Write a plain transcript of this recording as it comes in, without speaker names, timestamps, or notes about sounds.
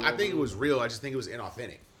I think it was real. I just think it was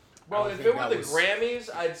inauthentic. Bro, if it were the Grammys,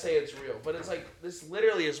 I'd say it's real. But it's like, this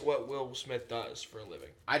literally is what Will Smith does for a living.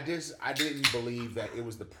 I didn't believe that it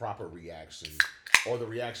was the proper reaction or the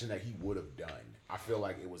reaction that he would have done. I feel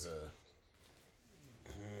like it was a.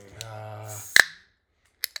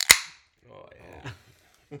 Oh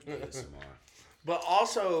yeah. ASMR. But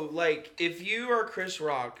also, like, if you are Chris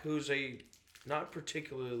Rock, who's a not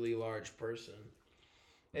particularly large person,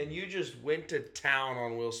 and you just went to town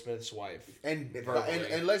on Will Smith's wife, and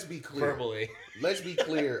let's be clear. Verbally. Let's be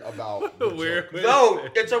clear about no,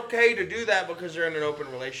 it's okay to do that because they're in an open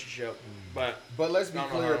relationship. But let's be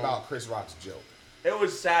clear about Chris Rock's joke. It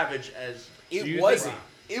was savage as it wasn't.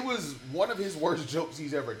 It was one of his worst jokes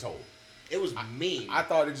he's ever told. It was mean. I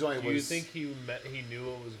thought the joint was. Do you think he knew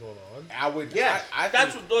what was going on? I would. Yeah,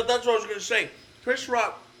 that's what I was gonna say. Chris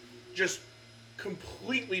Rock just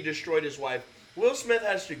completely destroyed his wife. Will Smith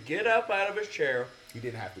has to get up out of his chair. He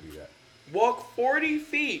didn't have to do that. Walk 40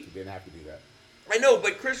 feet. He didn't have to do that. I know,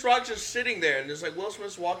 but Chris Rock's just sitting there, and it's like Will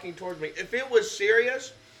Smith's walking towards me. If it was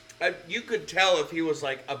serious, you could tell if he was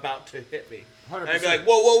like about to hit me. 100%. And I'd be like,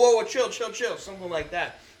 whoa, chill, something like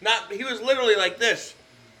that. He was literally like this,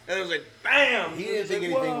 and it was like, bam. He didn't think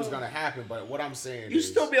anything was gonna happen, but what I'm saying, you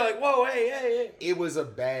still be like, whoa, hey. It was a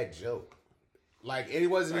bad joke. Like it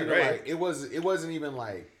wasn't even like it wasn't even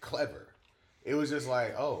like clever. It was just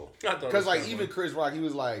like, oh, because like even Chris Rock, he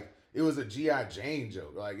was like, it was a G.I. Jane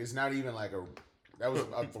joke. Like it's not even like that was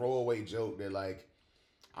a throwaway joke that like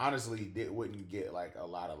honestly wouldn't get like a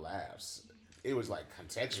lot of laughs. It was like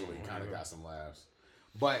contextually kind of got some laughs,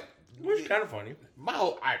 but it was kind of funny.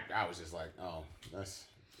 I was just like, oh, that's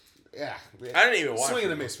I didn't even watch. Swing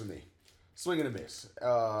and a miss for me. Swing and a miss.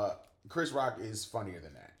 Chris Rock is funnier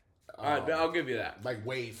than that. All right, I'll give you that. Like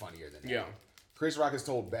way funnier than that. Yeah. Chris Rock has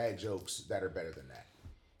told bad jokes that are better than that.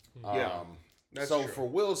 Yeah. That's true. For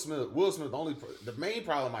Will Smith, the main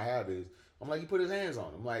problem I have is I'm like, he put his hands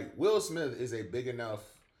on him. Like Will Smith is a big enough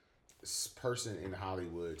person in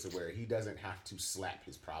Hollywood to where he doesn't have to slap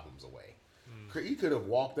his problems away. He could have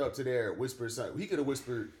walked up to there, whispered something. He could have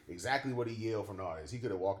whispered exactly what he yelled from the audience. He could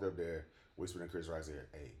have walked up there, whispered in Chris Rock's ear,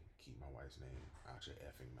 "Hey, keep my wife's name out your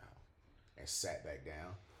effing mouth," and sat back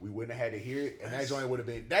down. We wouldn't have had to hear it, and that joint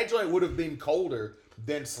would have been colder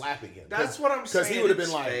than slapping him. That's what I'm saying. Because he would have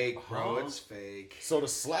been like, fake, bro. It's fake. So the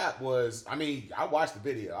slap was, I watched the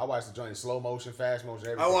video. I watched the joint in slow motion, fast motion,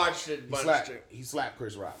 everything. I watched it. He slapped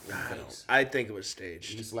Chris Rock in the face. I think it was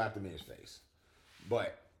staged. He slapped him in his face.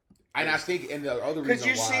 But, and I think, and the other reason why. Because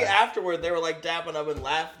you see afterward, they were like dapping up and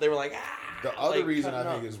laugh. They were like, ah. The other reason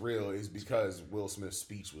I think is real is because Will Smith's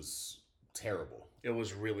speech was terrible. It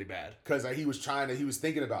was really bad. Because he was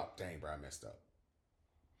thinking about, dang, bro, I messed up.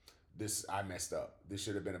 I messed up. This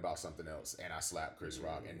should have been about something else. And I slapped Chris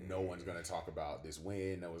Rock. And no one's going to talk about this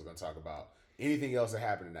win. No one's going to talk about anything else that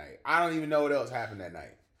happened tonight. I don't even know what else happened that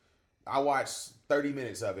night. I watched 30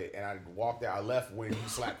 minutes of it. And I walked out. I left when he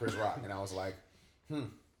slapped Chris Rock. And I was like,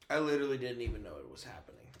 I literally didn't even know it was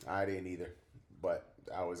happening. I didn't either. But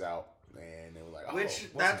I was out. And it was like,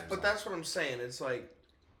 that's what I'm saying. It's like,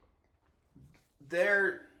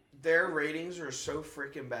 their ratings are so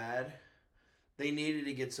freaking bad. They needed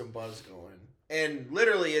to get some buzz going. And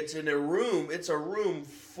literally, it's a room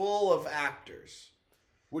full of actors.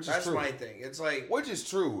 That's true. My thing. It's like, which is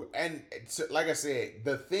true. And like I said,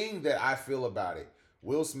 the thing that I feel about it,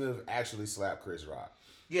 Will Smith actually slapped Chris Rock.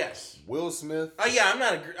 Yes. Will Smith. Yeah,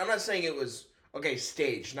 I'm not saying it was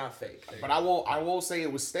staged, not fake. But I won't say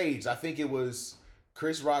it was staged. I think it was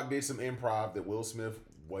Chris Rock did some improv that Will Smith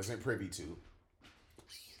wasn't privy to.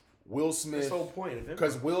 Will Smith. That's the whole point of it.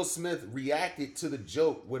 Because Will Smith reacted to the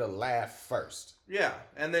joke with a laugh first. Yeah,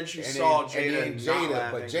 and then saw Jada not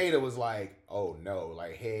laughing. But Jada was like, "Oh no,"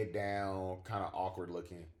 like head down, kind of awkward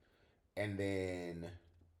looking. And then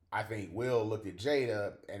I think Will looked at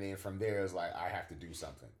Jada, and then from there it was like, "I have to do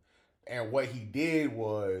something." And what he did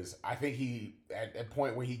was, I think he at the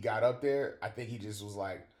point when he got up there, I think he just was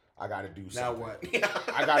like, I got to do something. Now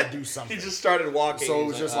what? I got to do something. He just started walking. So it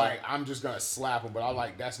was just like, I'm just going to slap him. But I'm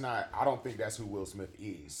like, I don't think that's who Will Smith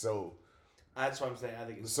is. So that's what I'm saying. I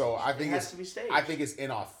think it has to be staged. I think it's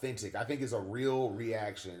inauthentic. I think it's a real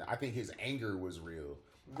reaction. I think his anger was real.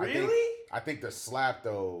 Really? I think the slap,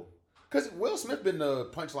 though, because Will Smith been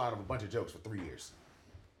the punchline of a bunch of jokes for 3 years.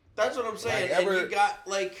 That's what I'm saying. And you got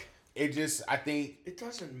like... It just, I think... It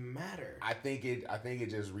doesn't matter. I think it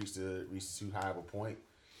just reached too high of a point.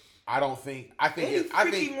 I think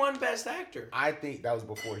won Best Actor. I think that was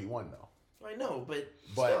before he won, though. I know, but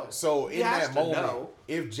still, so in that moment,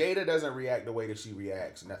 if Jada doesn't react the way that she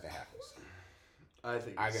reacts, nothing happens. I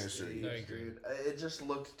think I it's can assure you. I staged, agree. dude. It just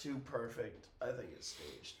looked too perfect. I think it's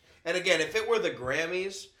staged. And again, if it were the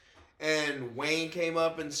Grammys and Wayne came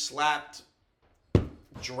up and slapped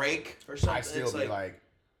Drake or something, I still it's be like,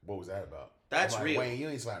 what was that about? That's I'm like, real. Wayne, you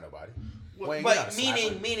ain't slap nobody. Wayne, you but not a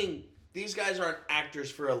slapper. meaning these guys aren't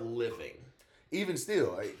actors for a living. Even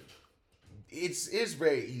still, it's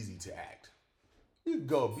very easy to act.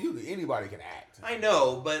 Anybody can act. I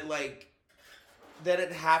know, but like that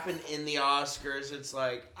it happened in the Oscars. It's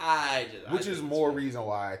like Which is more reason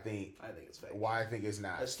why I think it's fake. it's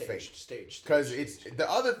not That's fake. Staged. Because it's the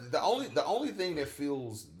only thing that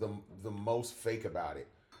feels the most fake about it.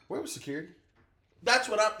 Where was security? That's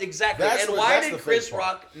what I'm exactly. That's and what- why that's did the fake Chris part.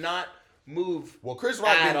 Rock not move? Well, Chris Rock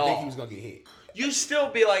At didn't think all. he was gonna get hit. You still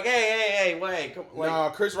be like, hey, wait, come, like, No,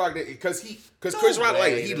 Chris Rock did because No Chris Rock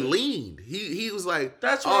way, he dude. leaned. He was like,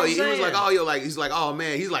 That's what I'm he was like, saying. he's like, oh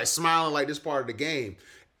man, he's like smiling like this part of the game.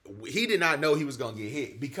 He did not know he was gonna get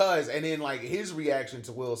hit and then like his reaction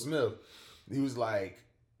to Will Smith, it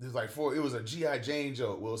was a G.I. Jane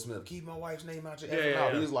joke. Will Smith, keep my wife's name out your effing mouth.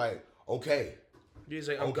 yeah. He was like, okay. he's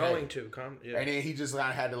like, I'm Okay. going to come. Yeah. And then he just kind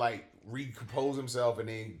of had to like recompose himself and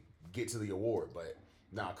then get to the award. But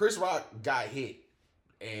nah, Chris Rock got hit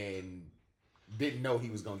and didn't know he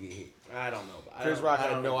was gonna get hit. I don't know. Chris Rock I had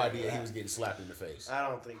don't no agree idea with he that. was getting slapped in the face. I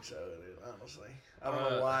don't think so, dude. Honestly, I don't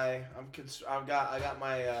know why. I got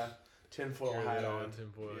my tinfoil You're hat the on.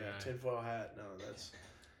 tinfoil guy. Tinfoil hat. No, that's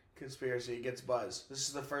conspiracy. It gets buzz. This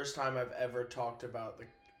is the first time I've ever talked about the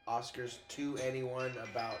Oscars to anyone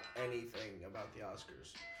about anything about the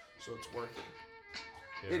Oscars, so it's working.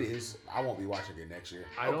 Yeah. It is. I won't be watching it next year.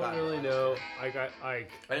 I don't God. really know. I I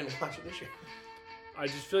didn't watch it this year. I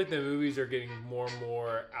just feel like the movies are getting more and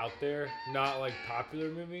more out there. Not like popular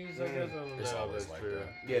movies, I guess. I don't It's know if always that's like true.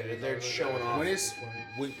 that. Yeah, they're showing off.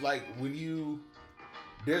 When you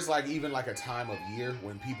there's like even like a time of year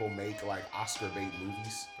when people make like Oscar bait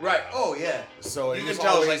movies. Right. Oh yeah. So You and can it's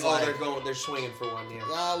tell it's always like, they're swinging for one.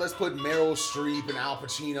 Yeah. let's put Meryl Streep and Al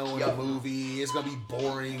Pacino in Yup. the movie. It's gonna be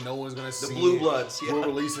boring. No one's gonna see The Blue it. Bloods. Yeah. We'll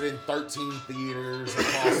release it in 13 theaters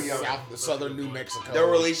across southern New Mexico.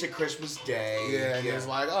 They'll release it Christmas Day. Yeah, and it's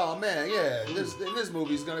like, oh man, yeah, this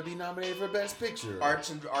movie's gonna be nominated for Best Picture.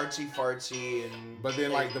 arts and artsy fartsy and. But then,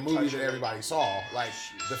 they like the movie touch that it. everybody saw, like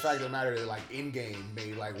the fact of the matter is, like Endgame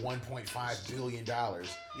made like $1.5 billion,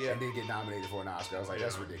 Yeah. and didn't get nominated for an Oscar. I was like,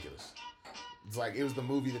 that's ridiculous. It's like it was the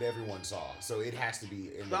movie that everyone saw, so it has to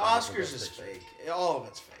be in The running for Oscars Best is Picture. fake. All of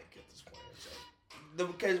it's fake at this point. It's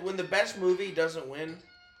like, because when the best movie doesn't win,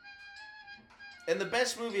 and the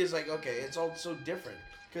best movie is like, okay, it's all so different.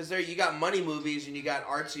 Because there you got money movies and you got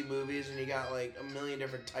artsy movies and you got like a million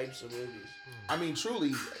different types of movies. I mean,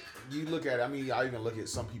 truly, you look at. I mean, I even look at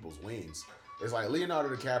some people's wins. It's like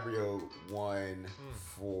Leonardo DiCaprio won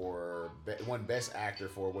won Best Actor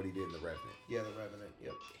for what he did in The Revenant. Yeah, The Revenant.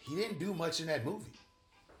 Yep. He didn't do much in that movie.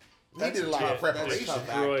 That's he did a lot of tough- that's preparation. tough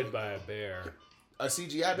Destroyed acting. by a bear. A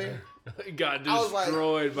CGI bear. He got I was like-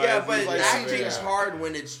 destroyed by Yeah, a but like acting's CGI. hard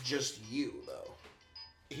when it's just you, though.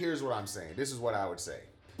 Here's what I'm saying. This is what I would say.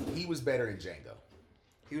 He was better in Django.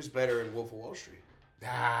 He was better in Wolf of Wall Street.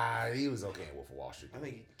 He was okay in Wolf of Wall Street. I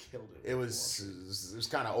think he killed it. It was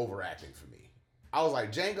kind of overacting for me. I was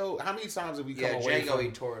like, Django, how many times have we come Yeah, away Django, from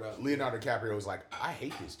he tore it up. Leonardo DiCaprio was like, I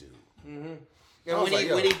hate this dude. Mm-hmm. I And was like,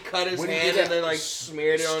 yo, when he cut his when he hand did and then that like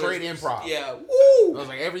smeared it on straight his, improv. Yeah, I woo! was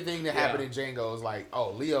like, everything that happened in Django was like,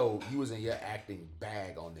 oh, Leo, you was in your acting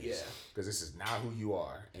bag on this. Yeah. Because this is not who you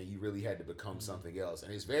are. And you really had to become something else.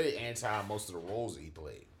 And it's very anti most of the roles that he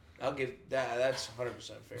played. I'll give that. That's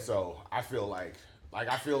 100% fair. So I feel like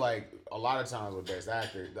a lot of times with Best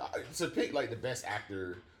Actor, to pick like the best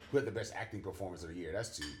actor who had the best acting performance of the year,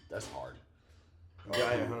 that's hard.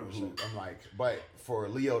 Yeah, 100%. I'm like, but for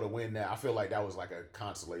Leo to win that, I feel like that was like a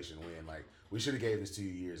consolation win. Like we should have gave this 2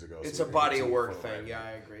 years ago. It's so a we body could of see it work for The thing. Revenant. Yeah,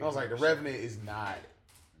 I agree. I was like, The 100%. Revenant is not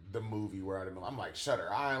the movie where I'm like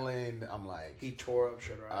Shutter Island. I'm like, He tore up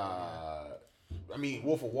Shutter Island. I mean,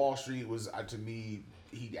 Wolf of Wall Street was to me,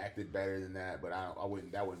 he acted better than that, but that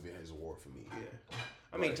wouldn't been his award for me. Yeah.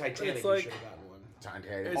 I mean, But Titanic, it's he like- should have gotten one.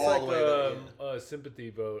 Titanic. It's All like the way to the a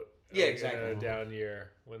sympathy vote. Yeah, like, exactly. In a down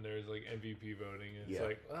year when there's like MVP voting, it's Yeah.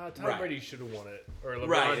 like Tom Right. Brady should have won it, or LeBron,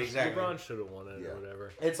 Right, exactly. LeBron should have won it, Yeah. or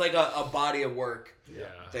whatever. It's like a body of work Yeah.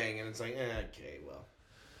 thing, and it's like, okay, well,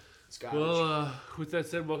 it's got Well, with that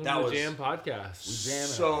said, welcome That to was- the Jam Podcast. We jamming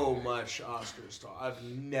so out. much Oscars talk. I've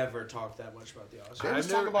never talked that much about the Oscars. They was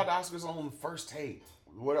I've talking never- about the Oscars on First Take,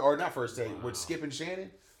 or not First Take, with Skip and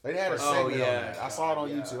Shannon. They had a Oh segment yeah, on that. I saw it on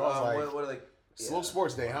yeah. YouTube. I was like, what are they? Slow yeah.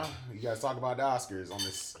 Sports Day, huh? You guys talk about the Oscars on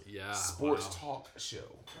this Yeah, sports wow. talk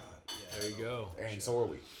show, There you go. and so are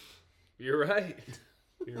we. You're right.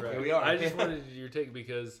 You're right. Here we are. I just wanted your take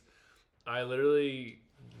because I literally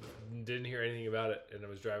didn't hear anything about it, and I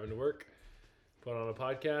was driving to work, put on a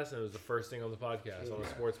podcast, and it was the first thing on the podcast, on a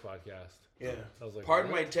sports podcast. Yeah. I was like,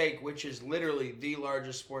 Pardon what? My Take, which is literally the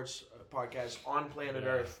largest sports podcast on planet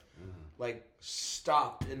Earth, like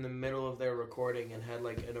stopped in the middle of their recording and had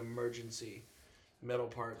like an emergency middle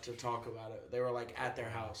part to talk about it. They were like at their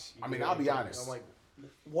house. I mean, I'll be honest. I'm like,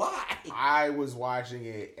 why? I was watching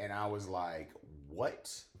it and I was like,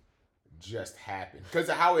 what just happened? Because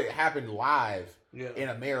of how it happened live in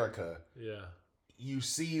America. Yeah. You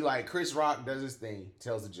see, like, Chris Rock does his thing,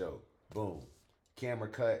 tells a joke. Boom. Camera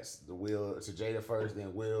cuts the Will to Jada first,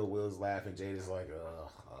 then Will's laughing. Jada's like,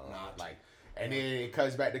 like, and then it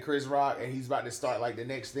cuts back to Chris Rock, and he's about to start like the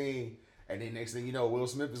next thing, and then next thing you know, Will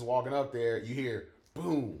Smith is walking up there. You hear,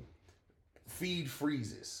 boom, feed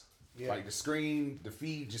freezes. Yeah. Like the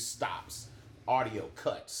feed just stops. Audio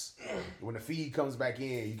cuts. When the feed comes back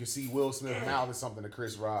in, you can see Will Smith mouthing something to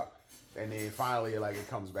Chris Rock, and then finally, like, it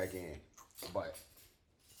comes back in. But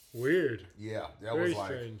Weird. yeah, that Very was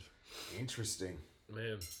like strange. interesting.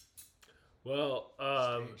 Man. Well,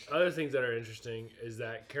 other things that are interesting is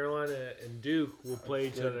that Carolina and Duke will play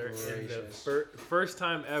each other in the first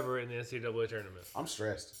time ever in the NCAA tournament. I'm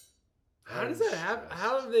stressed. How does that happen?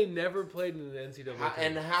 How have they never played in the NCAA tournament?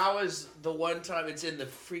 And how is the one time it's in the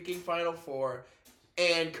freaking Final Four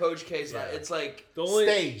and Coach K's not? It's like the only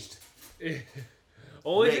staged.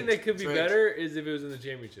 only thing that could be Rigged. better is if it was in the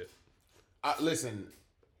championship. Listen,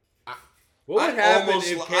 What would I happen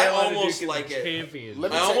almost if li- I Carolina almost Duke like is it. champions?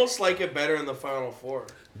 Let me I say- almost like it better in the Final Four.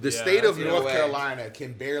 the Yeah, state of in a North way. Carolina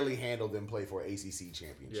can barely handle them play for an ACC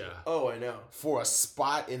championship. Yeah. Oh, I know. For a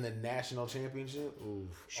spot in the national championship. Oof.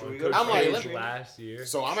 Should On we go to Coach I'm like, K's let me- last year.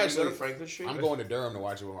 So I'm Should we actually go to Franklin Street? I'm going to Durham to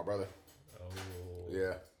watch it with my brother. Oh,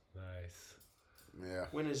 Yeah, nice. yeah.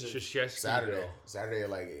 When is it? Saturday at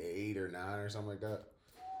like 8 or 9 or something like that.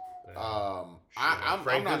 Damn. I'm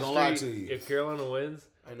Franklin not gonna lie to Street, you. If Carolina wins,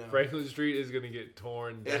 I know. Franklin Street is gonna get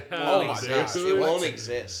torn down. It Oh won't my exist. gosh. It won't Let's-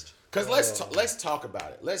 exist. Cause let's talk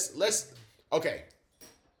about it. Let's okay.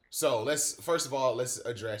 So first of all let's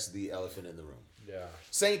address the elephant in the room. Yeah.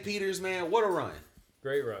 St. Peter's, man, what a run!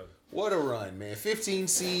 Great run. What a run, man! 15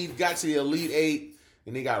 seed, got to the Elite Eight,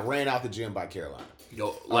 and they got ran out the gym by Carolina.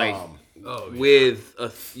 Yo, like Oh, yeah. with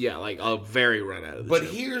a very run out of the But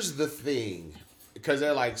gym. here's the thing, because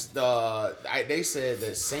they're like they said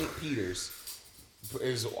that St. Peter's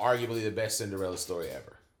is arguably the best Cinderella story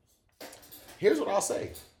ever. Here's what I'll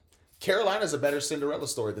say: Carolina's a better Cinderella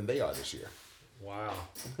story than they are this year. Wow.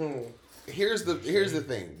 Here's the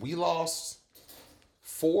thing: we lost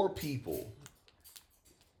 4 people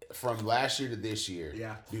from last year to this year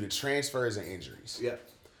due to transfers and injuries. Yeah.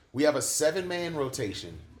 We have a 7-man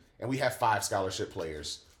rotation, and we have 5 scholarship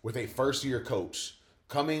players with a first-year coach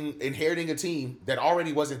inheriting a team that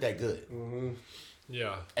already wasn't that good.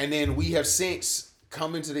 Yeah. And then we have since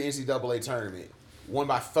come into the NCAA tournament, won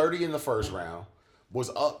by 30 in the first round, was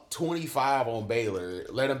up 25 on Baylor,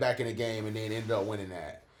 led them back in the game, and then ended up winning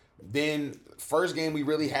that. Then first game we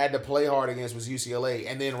really had to play hard against was UCLA,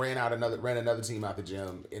 and then ran another team out the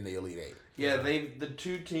gym in the Elite Eight. Yeah, the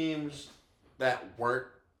 2 teams that weren't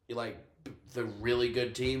like the really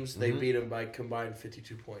good teams, they beat them by combined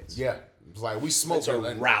 52 points. Yeah, it's like we smoked It's a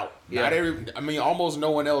them. rout. Almost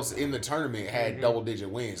no one else in the tournament had double-digit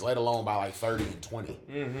wins, let alone by like 30 and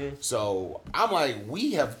 20. So I'm like,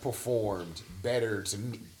 we have performed better.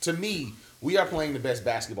 To me, we are playing the best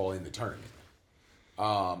basketball in the tournament.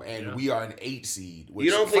 And we are an 8 seed, which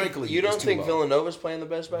You don't frankly think is too low. Villanova's playing the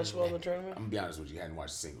best basketball in the tournament? I'm gonna be honest with you, I hadn't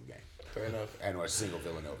watched a single game. Fair enough. I hadn't watched a single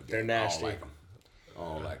Villanova game. They're nasty. I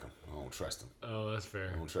don't like them. I don't trust them. Oh, that's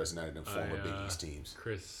fair. I don't trust none of them former Big East teams.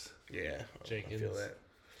 Chris Yeah, Jenkins. I feel that.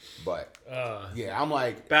 But Uh, yeah, I'm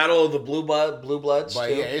like, Battle of the Blue Bloods. but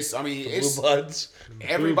too. yeah, it's Blue Bloods.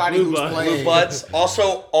 everybody Blue who's Bloods. playing. Blue Bloods.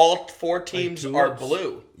 Also, all 4 teams tulips? are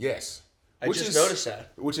blue. Yes. I just noticed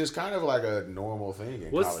that. Which is kind of like a normal thing in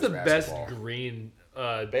what's college the basketball. best green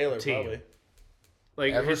Baylor, team? probably.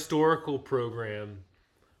 Like Ever? historical program.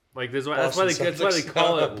 Like that's why Boston that's why they Celtics.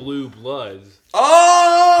 call it Blue Bloods.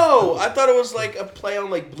 Oh! I thought it was like a play on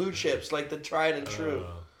like blue chips, like the tried and true.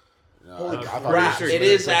 No, Holy I thought crap. sure It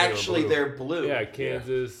it's is like they were actually blue. their blue. Yeah,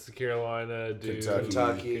 Kansas, Carolina, Duke,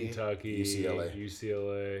 Kentucky, Kentucky, UCLA.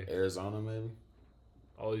 UCLA. Arizona, maybe.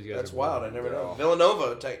 All these guys. That's are wild. blue. I never They're know. all-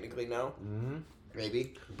 Villanova, technically, now. Mm-hmm.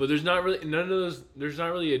 Maybe. But there's not really none of those. There's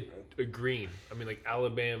not really a green. I mean, like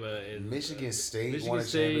Alabama and Michigan State Michigan won a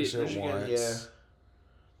State, championship Michigan,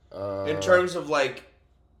 once. In terms of like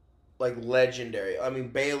legendary. I mean,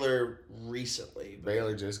 Baylor recently. but-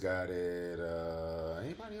 Baylor just got it,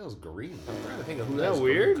 Anybody else green? I'm trying to think of who Isn't that has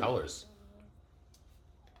weird? green colors.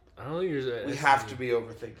 I don't think there's. We have to be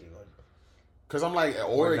overthinking it. Cause I'm like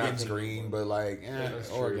Oregon's thinking green, but like, that's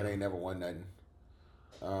Oregon true. ain't never won nothing.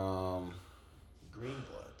 Green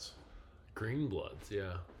Bloods. Green Bloods,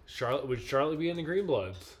 yeah. Charlotte would Charlotte be in the Green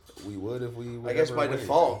Bloods? We would if we. Would I guess ever by win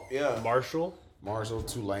default, yeah. Marshall, Marshall,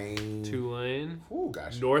 Tulane. Tulane, Oh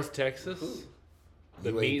gosh. North Texas.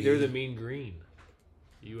 The mean, UAB. they're the mean green.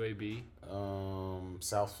 UAB.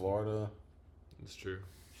 South Florida. That's true.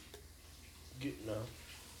 No,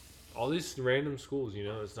 All these random schools, you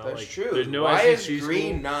know, it's not that's like true. there's no Why SEC is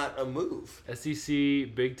green school. not a move?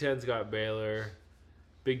 SEC, Big Ten's got Baylor,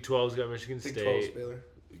 Big 12's got Michigan Big 12's State. Baylor.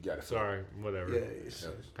 You got it. Sorry, whatever. Yeah.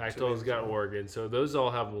 Pac-12's got Oregon, so those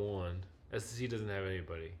all have one. SEC doesn't have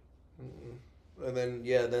anybody. And then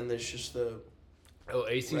then there's just the Oh,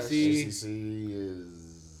 ACC, ACC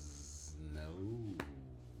is no.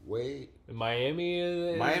 Wait.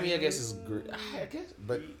 Miami. Miami, I guess, is green. I guess,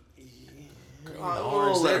 but green and little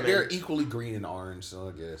orange. They're lemon. equally green and orange, so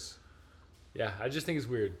I guess. Yeah, I just think it's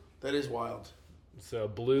weird. that is wild. So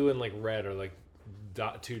blue and like red are like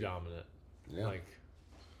too dominant. Yeah. Like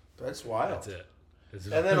That's wild. that's it. It's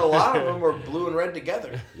And then a lot of them are blue and red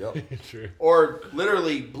together, Yep. true. or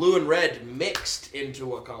literally blue and red mixed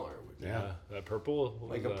into a color, Yeah. That purple, what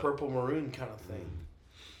like was a that? purple maroon kind of thing.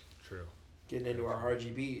 True. Getting into our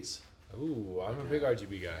RGBs. Ooh, I'm a big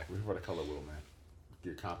RGB guy. We're for the color wheel, man.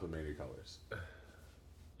 Get complimentary colors.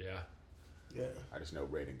 Yeah. Yeah. I just know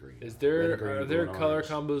red and green. Is Red there and green, are blue there and color orange.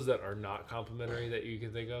 combos that are not complementary that you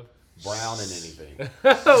can think of? Brown and anything.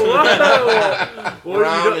 Whoa! What,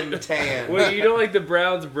 Brown you don't, and tan. what, you don't like the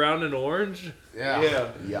Browns brown and orange? Yeah.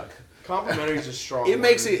 Yeah. Yuck. Complimentary is a strong It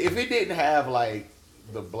makes word. it, if it didn't have like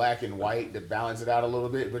the black and white to balance it out a little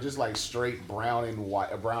bit, but just like straight brown and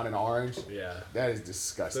white, brown and orange, Yeah. that is The,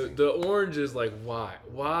 disgusting. the orange is like why?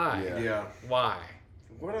 Why? Yeah. Yeah. Why?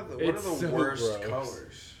 What are the It's so worst gross.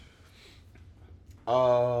 colors?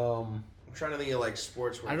 Um, I'm trying to think of like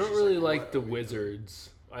sports. where I it's don't just really what like the are we Wizards.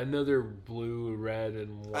 I know they're blue, red, and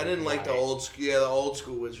doing? white. I didn't like the old school. Yeah, the old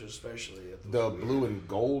school Wizards especially. the blue and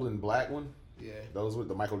gold and black one, Yeah. those with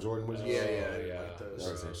the Michael Jordan Wizards. Yeah, yeah, Oh, I didn't yeah. like those.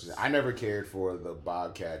 That's interesting. I never cared for the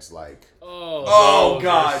Bobcats, like Oh, Oh, those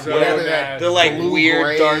God, are so whatever that- nasty. The like Blue, weird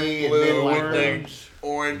gray, dark and blue, then, like, with orange. the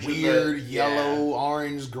orange, with weird the, yellow, Yeah.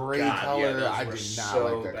 orange, gray God, yeah, color. those I were did not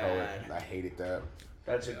so like that bad. color. I hated that.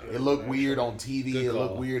 That's a good. It looked one, weird actually. on TV. Good It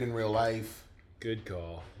looked call. weird in real life. Good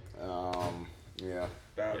call. Yeah,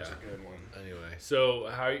 That was Yeah. a good one. Anyway, so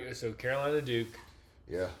so Carolina Duke.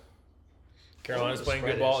 yeah. Carolina's the playing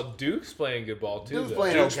spread good ball. Duke's playing good ball too. Duke's though.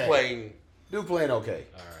 playing Duke's okay. playing. Duke playing okay.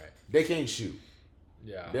 All right. They can't shoot.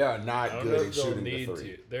 Yeah. They are I not don't know good at if they'll shooting the need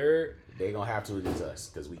three. to. They're They gonna have to against us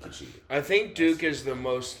because we can shoot it. I think Duke is the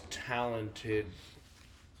most talented,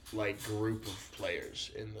 like group of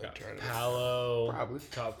players in the tournament. Palo, Probably.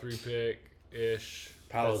 top 3 pick ish.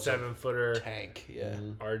 Palo's a 7-footer. Tank. Yeah.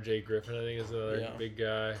 RJ Griffin, I think, is another Yeah. big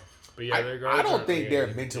guy. But yeah, their I guards don't aren't think really they're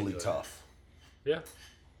anything mentally particular. tough. Yeah.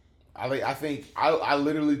 I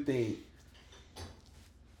literally think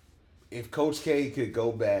if Coach K could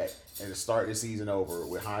go back and start the season over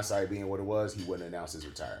with hindsight being what it was, he wouldn't announce his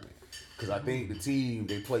retirement. Because I think the team,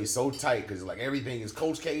 they play so tight because like everything is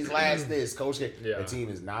Coach K's last this, Coach K. Yeah. The team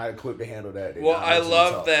is not equipped to handle that. They're Well, not I mentally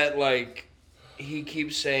love tough. that. Like he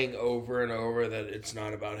keeps saying over and over that it's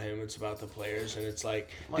not about him; it's about the players. And it's like,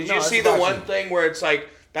 Like, did no, you it's see the about one you. thing where it's like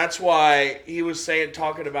that's why he was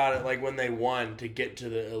talking about it like when they won to get to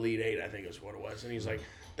the Elite Eight, I think is what it was, and he's like,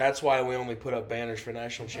 that's why we only put up banners for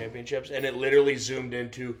national championships, and it literally zoomed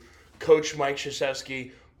into Coach Mike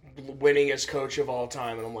Krzyzewski winningest coach of all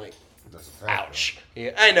time, and I'm like, That's a fact, ouch.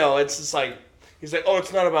 Yeah, I know. It's just like he's like, oh,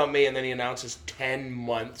 it's not about me, and then he announces 10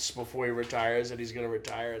 months before he retires that he's gonna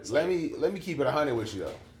retire. It's Let like, me keep it 100 with you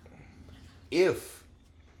though. If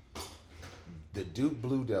the Duke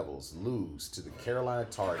Blue Devils lose to the Carolina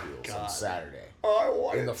Tar Heels on God. Saturday oh, I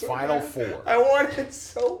want in it the so Final bad. Four, I want it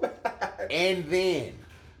so bad. and then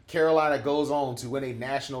Carolina goes on to win a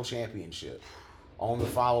national championship on the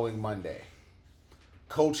following Monday,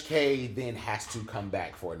 Coach K then has to come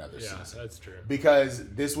back for another Yeah, season. that's true. Because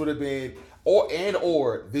this would have been,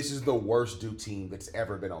 or this is the worst Duke team that's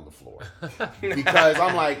ever been on the floor. Because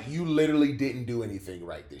I'm like, you literally didn't do anything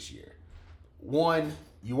right this year. One,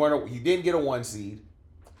 you didn't get a 1 seed.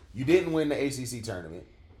 You didn't win the ACC tournament.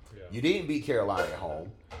 Yeah. You didn't beat Carolina at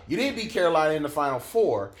home. You didn't beat Carolina in the Final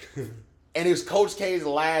Four. And it was Coach K's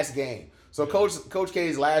last game. So Coach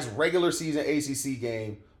K's last regular season ACC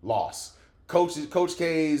game, loss. Coach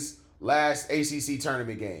K's last ACC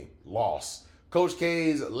tournament game, loss. Coach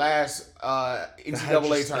K's last NCAA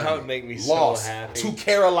That tournament would make me so lost happy. to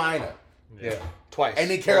Carolina. Yeah, twice. And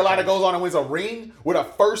then Carolina goes on and wins a ring with a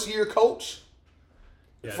first-year coach.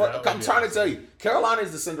 Yeah, I'm trying to tell you, Carolina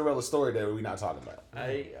is the Cinderella story that we're not talking about.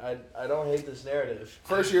 I don't hate this narrative.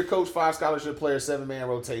 First-year coach, 5 scholarship players, 7-man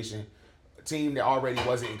rotation, a team that already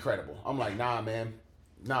wasn't incredible. I'm like, nah, man.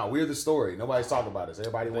 Nah, we're the story. Nobody's talking about us.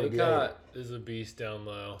 Everybody want to be ahead. Baycott is a beast down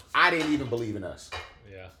low. I didn't even believe in us.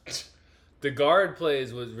 Yeah. The guard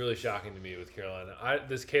plays was really shocking to me with Carolina.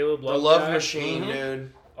 This Caleb The Love love guy, machine,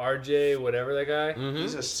 dude. RJ, whatever that guy.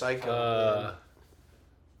 He's a psycho.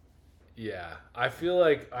 Yeah, I feel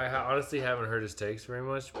like I honestly haven't heard his takes very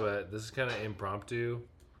much, but this is kind of impromptu.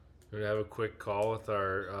 We're gonna have a quick call with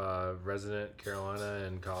our resident Carolina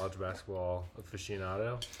and college basketball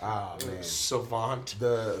aficionado. Ah, man. Savant.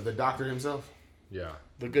 The doctor himself? Yeah.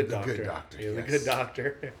 The good The doctor. good doctor, Yeah, the yes. good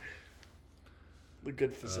doctor. The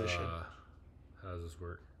good physician. How does this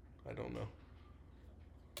work? I don't know.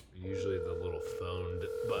 Usually the little phone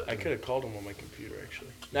button. I could have called him on my computer,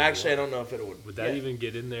 actually. No, actually, I don't know if it would. Would that yeah. even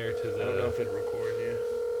get in there to the? I don't know if it'd record, yeah.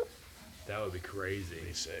 That would be crazy.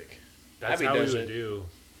 Be sick. That's Abby how we does would it. do.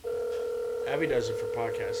 Abby does it for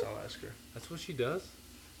podcasts. I'll ask her. That's what she does.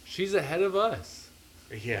 She's ahead of us.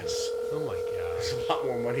 Yes. Oh my There's gosh. a lot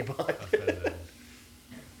more money behind it. Offended.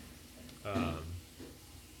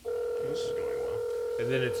 This is going well.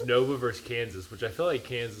 And then it's Nova versus Kansas, which I feel like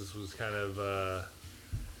Kansas was kind of the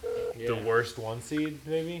worst 1 seed,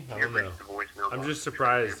 maybe. I don't know. I'm just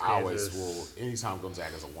surprised. I always Kansas. will. Anytime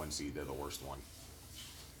Gonzaga's a 1 seed, they're the worst one.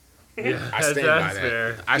 Yeah, I stand by that's that.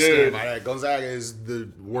 fair. I stand by that. Gonzaga is the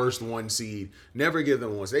worst 1 seed. Never give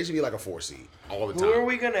them 1 seed. They should be like a 4 seed all the time. Who are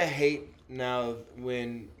we going to hate now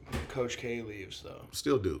when Coach K leaves, though?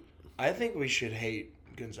 Still do. I think we should hate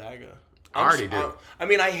Gonzaga. I already do. I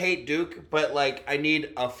mean, I hate Duke, but like, I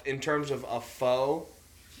need in terms of a foe.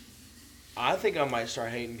 I think I might start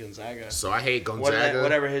hating Gonzaga. So I hate Gonzaga.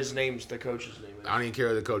 Whatever his name's, the coach's name is. I don't even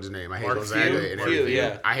care the coach's name. I hate Mark Gonzaga Few? and Few, everything.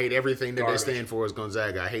 yeah. I hate everything that Garbage. they stand for as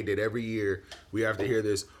Gonzaga. I hate that every year we have to hear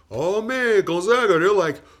this. Oh man, Gonzaga, they're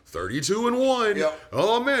like 32-1. Yep.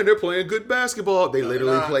 Oh man, they're playing good basketball. They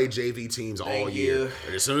literally not. play JV teams all Thank year. you.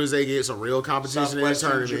 And as soon as they get some real competition in the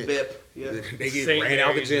Southwestern tournament, Jabip. Yeah. they get St. ran out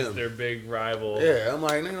the Mary's is gym. their big rival. Yeah, I'm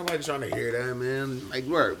like, ain't nobody trying to hear that, man. Like,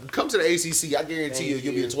 where? Come to the ACC. I guarantee Thank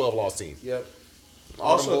you'll be a you. 12-loss team. Yep.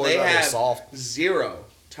 All them Also, boys they out there have soft. 0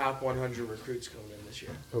 top 100 recruits coming in this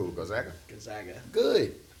year. Who? Gonzaga. Gonzaga.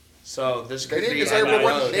 Good. So this They could didn't be deserve the on the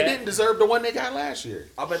one. road. They didn't deserve the one they got last year.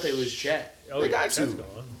 I'll bet they lose Chet. Oh, They yeah, got that's to. gone.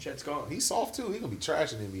 Chet's gone. He's soft too. He's gonna be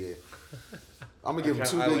trash in the NBA. I'm gonna give him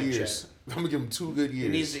 2 I good like years. I'm gonna give him 2 good He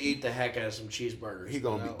needs years. to eat the heck out of some cheeseburgers. He but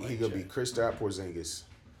I gonna don't be like he gonna be Chet. Kristaps Porzingis.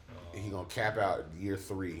 And he gonna cap out year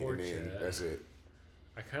 3, Poor and then Chet. that's it.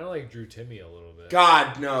 I kind of like Drew Timmy a little bit.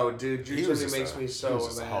 God no, dude. Drew He was Timmy just makes me he so was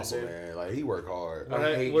just a mad, hustle, dude. man. Like he worked hard. What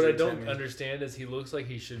I I, hate what I Drew don't Timmy. understand is he looks like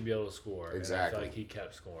he shouldn't be able to score. and I Exactly. feel like he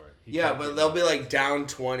kept scoring. He Yeah, kept but getting- they'll be like down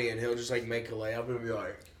 20, and he'll just like make a layup and be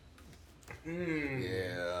like,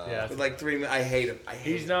 Yeah. with like 3 minutes. I hate him. I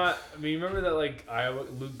hate He's him. not. I mean, remember that like Iowa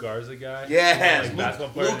Luke Garza guy? Yes, Like, basketball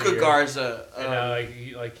player of the Luka year? Garza. And like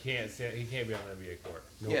he can't stand, he can't be on the NBA court.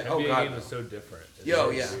 Yeah, NBA oh, God, game no. is so different. It's Yo,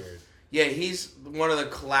 really yeah. weird. Yeah, he's one of the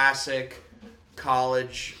classic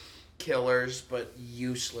college killers, but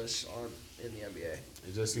useless in the NBA.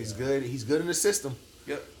 It's just he's good. He's good in the system.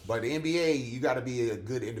 Yep. But the NBA, you got to be a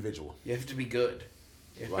good individual. You have to be good.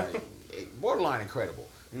 Yeah. Like borderline incredible.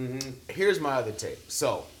 Mm-hmm. Here's my other take.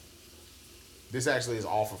 So this actually is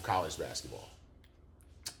off of college basketball.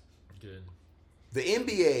 Good. The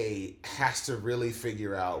NBA has to really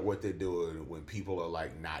figure out what they're doing when people are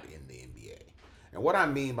like not in the NBA. And what I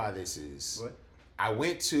mean by this is What? I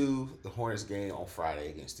went to the Hornets game on Friday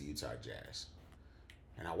against the Utah Jazz.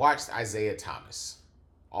 And I watched Isaiah Thomas.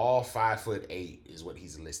 All 5'8" is what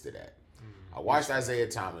he's listed at. I watched Isaiah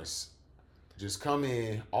Thomas just come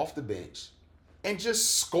in off the bench and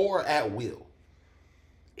just score at will.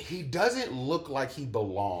 He doesn't look like he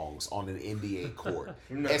belongs on an NBA court,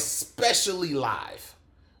 No. especially live.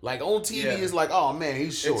 Like on TV, Yeah. it's like, oh man,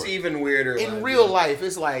 he's short. It's even weirder. In live, real yeah. life,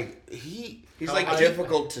 it's like he's He's like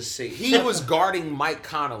difficult to see. He was guarding Mike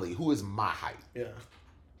Conley, who is my height. Yeah.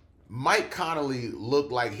 Mike Conley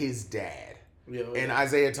looked like his dad, Yeah. and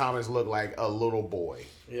Isaiah Thomas looked like a little boy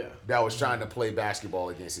Yeah. that was trying to play basketball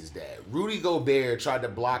against his dad. Rudy Gobert tried to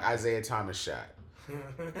block Isaiah Thomas' shot.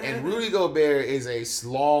 And Rudy Gobert is a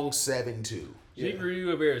long 7'2". Do you think Rudy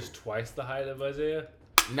Gobert is twice the height of Isaiah?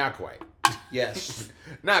 Not quite. Yes.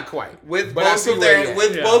 Not quite. With But I both see of where their you're at.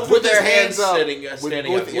 with Yeah. both With of his their hands up, standing up.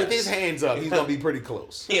 with Yes. his hands up, he's gonna be pretty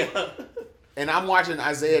close. Yeah. And I'm watching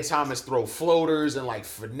Isaiah Thomas throw floaters and like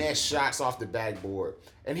finesse shots off the backboard.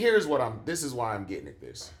 And this is why I'm getting at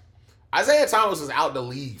this. Isaiah Thomas was out the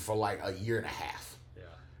league for like a year and a half.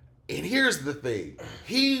 Yeah. And here's the thing.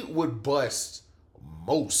 He would bust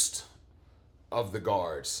most of the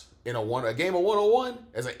guards in a game of one-on-one.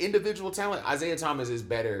 As an individual talent, Isaiah Thomas is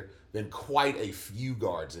better than quite a few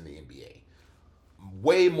guards in the NBA.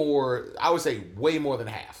 Way more, I would say way more than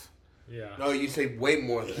half. Yeah. No, you say way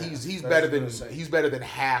more than He's that. better than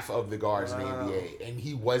half of the guards in the NBA, and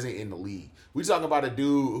he wasn't in the league. We talking about a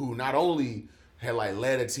dude who not only had like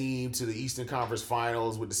led a team to the Eastern Conference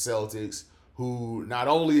Finals with the Celtics, who not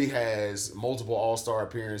only has multiple All-Star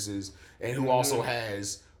appearances, and who also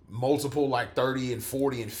has multiple like 30 and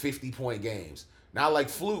 40 and 50 point games. Not like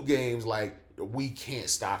fluke games like we can't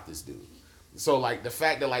stop this dude. So like the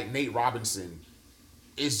fact that like Nate Robinson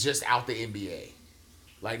is just out the NBA.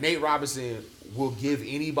 Like Nate Robinson will give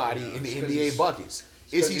anybody in the NBA buckets.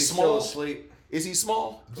 Is he small? Asleep. Is he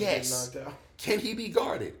small? Yes. Can he be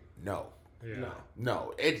guarded? No. Yeah.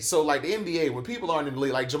 No. So like the NBA, when people aren't in the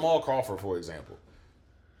league, like Jamal Crawford, for example,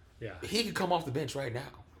 Yeah. he could come off the bench right now.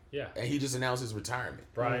 Yeah. And he just announced his retirement.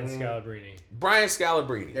 Brian Scalabrine. Brian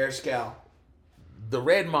Scalabrine, There's Scal. the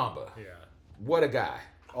Red Mamba. Yeah. What a guy.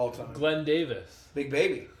 All time. Glenn Davis. Big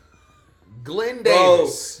baby. Glenn Bro,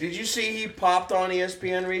 Davis. did you see he popped on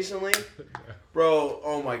ESPN recently? Bro,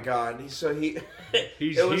 oh my God. He's It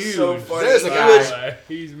was huge. so funny. There's a He guy. was-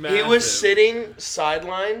 He's massive. He was sitting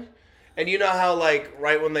sideline, and you know how like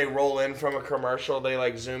right when they roll in from a commercial, they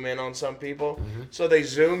like zoom in on some people. So they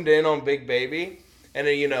zoomed in on Big Baby, and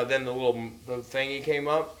then then the thingy came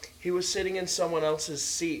up. He was sitting in someone else's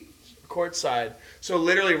seat, courtside. So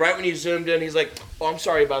literally, right when he zoomed in, he's like, "Oh, I'm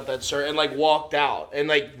sorry about that, sir," and like walked out and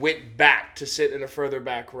like went back to sit in a further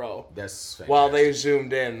back row That's fantastic. while they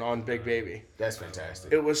zoomed in on Big Baby. That's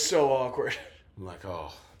fantastic. It was so awkward. I'm like,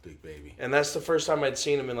 oh, Big Baby. And that's the first time I'd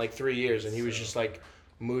seen him in like 3 years, and he was just like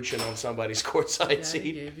mooching on somebody's courtside Daddy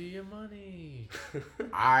seat. gave you your money.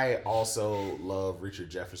 I also love Richard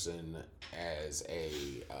Jefferson as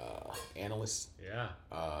a analyst.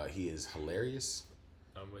 Yeah. He is hilarious,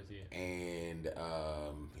 I'm with you. and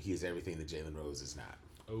he is everything that Jalen Rose is not.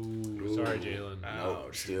 Oh, sorry, Jalen.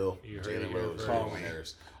 Nope, still You heard it Jalen here Rose first. on my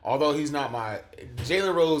nerves. Although he's not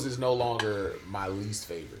Jalen Rose is no longer my least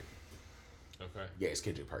favorite. Okay. Yeah, it's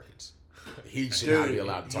Kendrick Perkins. He should not be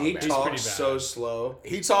allowed to talk he back. pretty talks bad. so slow.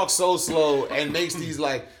 He talks so slow and makes these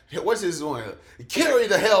like, what's his one? Carry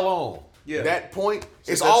the hell on. Yeah. That point, it's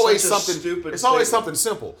that's always such a something. stupid It's always statement. something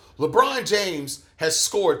simple. LeBron James has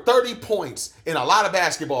scored 30 points in a lot of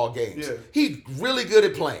basketball games. Yeah. He's really good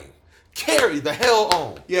at playing. Carry the hell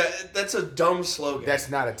on. Yeah, that's a dumb slogan.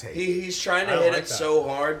 That's not a take. He's trying to I don't hit like it that. so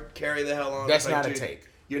hard. Carry the hell on. That's It's like, not a dude, take.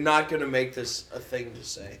 You're not gonna make this a thing to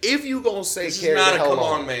say. If you gonna say This is carry not the a hell come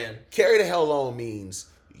on, on, man. Carry the hell on means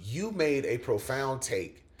you made a profound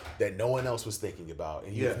take that no one else was thinking about,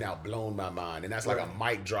 and you've Yeah. now blown my mind. And that's like Right. a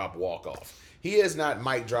mic drop walk off. He has not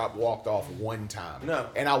mic drop walked off one time. No.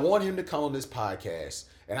 And I want him to come on this podcast,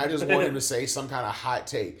 and I just want him to say some kind of hot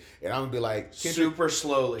take, and I'm gonna be like, Kendrick, Super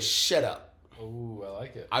slowly. shut up. Oh, I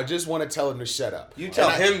like it. I just want to tell him to shut up. You tell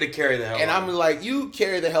And him to carry the hell And on. I'm like, you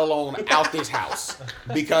carry the hell on out this house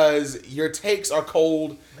because your takes are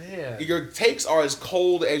cold. Man. Your takes are as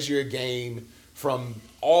cold as your game from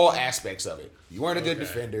all aspects of it. You weren't a good Okay.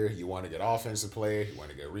 defender. You weren't a good offensive player. You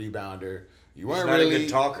weren't a good rebounder. You weren't not a really good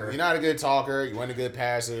talker. You're not a good talker. You weren't a good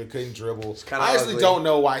passer. Couldn't dribble. kinda I actually ugly. don't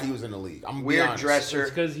know why he was in the league. I'm gonna be Weird honest. dresser.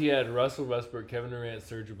 It's because he had Russell Westbrook, Kevin Durant,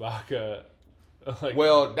 Serge Ibaka. Like,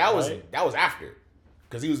 Well, that was right? after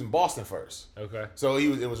because he was in Boston first. Okay. So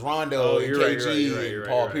it was Rondo Oh, and you're KG right, you're right, you're right, and you're right,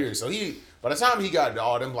 Paul you're right. Pierce. So by the time he got to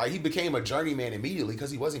all them, like he became a journeyman immediately because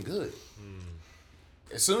he wasn't good.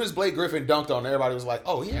 As soon as Blake Griffin dunked on, everybody was like,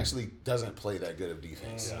 "Oh, he actually doesn't play that good of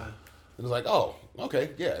defense." Yeah. It was like, "Oh,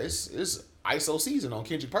 okay, yeah, it's ISO season on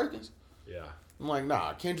Kendrick Perkins." Yeah. I'm like,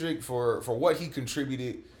 "Nah, Kendrick for what he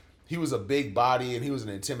contributed, he was a big body and he was an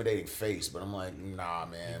intimidating face." But I'm like, "Nah,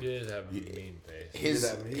 man." He did have a mean face. He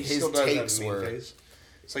His still does have a takes mean were. face.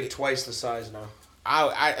 It's like twice the size now.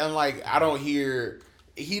 I'm like, I don't hear.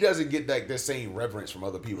 He doesn't get like the same reverence from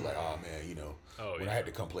other people. Like, oh man, Oh, when yeah. I had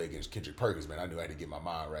to come play against Kendrick Perkins, man, I knew I had to get my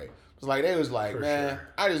mind right. It's like they was like, For man, sure.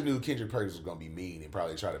 I just knew Kendrick Perkins was gonna be mean and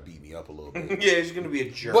probably try to beat me up a little bit. Yeah, he's gonna be a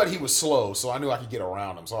jerk. But he was slow, so I knew I could get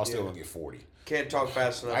around him. So I was still Yeah. gonna get 40. Can't talk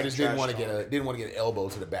fast enough. I just didn't want to trash get an elbow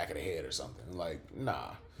to the back of the head or something. Like, nah.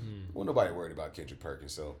 Hmm. Well, nobody worried about Kendrick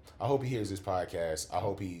Perkins, so I hope he hears this podcast. I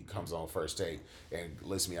hope he comes on First Take and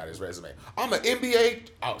lists me out his resume. I'm an NBA.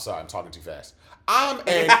 Oh, sorry, I'm talking too fast. I'm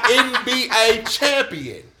an NBA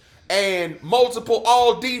champion and multiple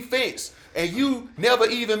All Defense. and you never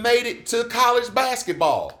even made it to college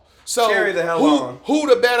basketball. So Carry the hell on. Who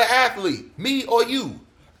the better athlete, me or you?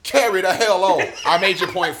 Carry the hell on. I made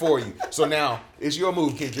your point for you. So now it's your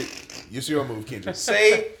move, Kendrick. It's your move, Kendrick.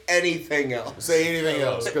 Say anything else. Say anything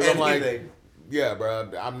else, because I'm like, Anything. yeah, bro.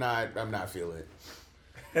 I'm not feeling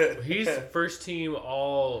it. He's first team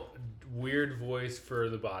all weird voice for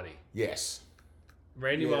the body. Yes.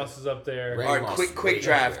 Randy Moss is up there. Randy All right, Moss. quick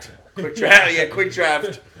draft. Quick draft. Yeah, quick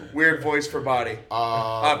draft. Weird voice for body.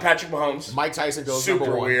 Patrick Mahomes. Mike Tyson goes Super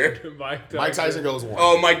number 1. weird. Mike Tyson goes 1.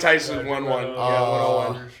 Oh, Mike Tyson 1-1. Mahomes, Yeah,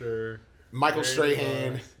 101. for sure. Michael Randy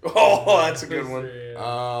Strahan. Moss. Oh, that's a good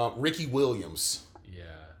one. Ricky Williams. Yeah.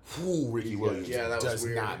 Ooh, Ricky Williams Yeah, that was does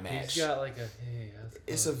weird. not match. He's got like a hey. That's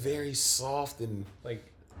It's a very soft and like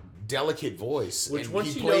delicate voice, which and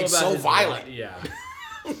once he you know played about so his violent. body- yeah.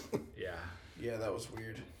 Yeah. Yeah, that was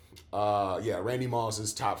weird. Yeah, Randy Moss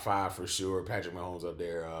is top 5 for sure. Patrick Mahomes up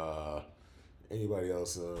there. Anybody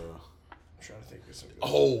else? I'm trying to think of some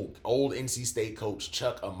good Old NC State coach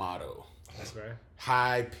Chuck Amato. That's right.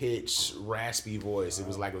 High pitched, raspy voice. It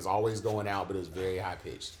was always going out, but it was very high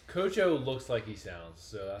pitched. Coach O looks like he sounds,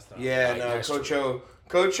 so that's not. Yeah, Like, no, that's Coach O.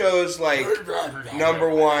 Coach O's like number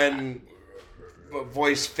 1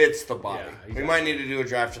 voice fits the body. Yeah, We exactly. might need to do a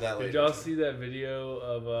draft of that Did later. y'all see that video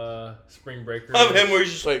of Spring Breakers? Of him where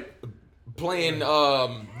he's just like, Playing,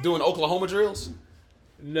 doing Oklahoma drills.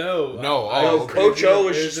 No. No, oh, okay. Coach O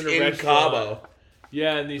was It just in a in restaurant. Cabo.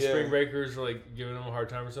 Yeah, and these Yeah. Spring Breakers were like giving him a hard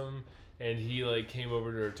time or something, and he like came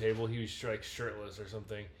over to their table. He was like shirtless or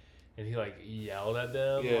something, and he like yelled at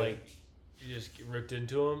them, Yeah. like he just ripped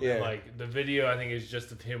into him. Yeah. And like the video, I think is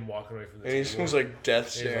just of him walking away from the And he table. seems like death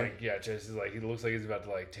And he's stare. like, yeah, just like he looks like he's about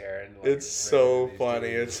to like tear it. And, like, It's rip so into these funny.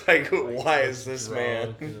 dudes. It's like, why is this Drunk,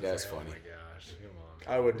 man? and it's That's like, funny. Oh my gosh, come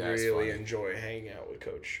on. I would That's really funny. enjoy hanging out with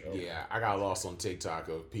Coach O. Yeah, I got lost on TikTok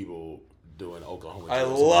of people doing Oklahoma I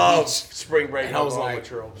drills on the love beach. spring break. And I was Oklahoma like,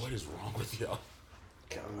 drills. what is wrong with y'all?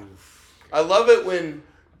 I love it when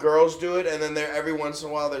girls do it, and then there every once in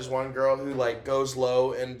a while there's one girl who like goes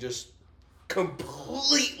low and just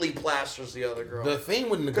completely plasters the other girl. The thing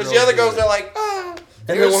when the Because girls the other do girls it, are like, ah,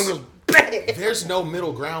 and There's- then one goes, bang. there's no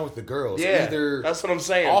middle ground with the girls. Yeah, Either that's what I'm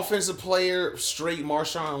saying. offensive player, straight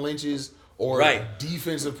Marshawn Lynch's, or Right.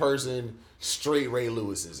 defensive person, straight Ray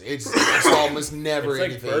Lewis's. It's almost never It's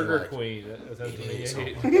like anything Burger like Queen. That's it is. Oh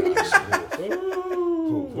 28. my gosh.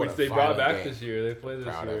 Ooh, What which a they brought violent back game. this year. They played this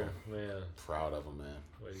Proud of year. Man, Proud of him, man.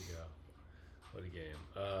 way to go. What a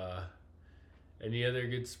game. Any other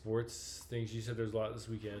good sports things? You said there's a lot this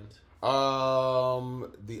weekend.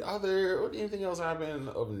 The other, anything else happened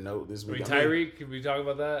of note this I week? mean, Tyreek, can we talk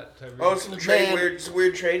about that? Tyreek? Oh, some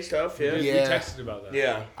weird trade stuff. Yeah. We Yeah. texted about that.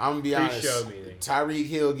 Yeah. I'm gonna be honest. Pre-show meeting. Tyreek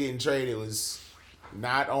Hill getting traded was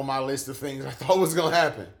not on my list of things I thought was gonna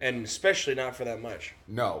happen. And especially not for that much.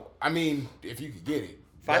 No, I mean if you could get it,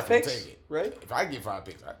 5 definitely picks, take it. right? If I get 5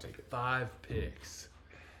 picks, I'd take it. 5 picks.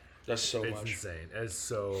 That's so It's much. insane. It's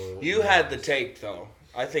so. You had the take though.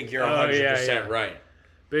 I think you're Oh, 100% yeah. right.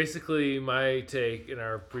 Basically, my take in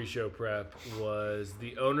our pre-show prep was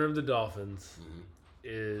the owner of the Dolphins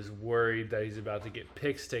is worried that he's about to get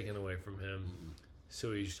picks taken away from him,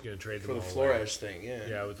 so he's going to trade For them the all Flores thing, yeah. away.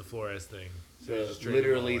 Yeah, with the Flores thing. So he's The just trading them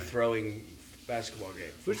literally all away. throwing basketball game.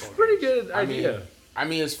 Which is football pretty games. good idea. I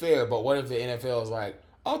mean it's fair, but what if the NFL is like,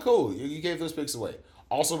 oh cool, you gave those picks away.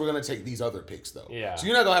 Also, we're gonna take these other picks though. Yeah. So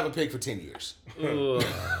you're not gonna have a pick for 10 years. Ugh.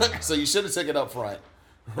 So you should have taken it up front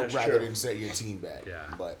That's rather true. than set your team back. Yeah.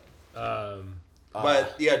 But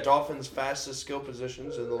But yeah, Dolphins' fastest skill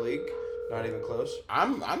positions in the league. Not even close.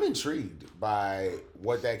 I'm intrigued by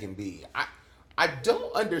what that can be. I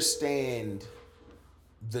don't understand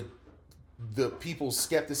the people's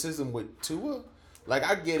skepticism with Tua. Like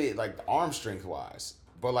I get it, like arm strength wise,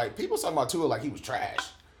 but like people talking about Tua like he was trash.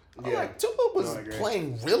 I'm Yeah. like Tua was No, I agree.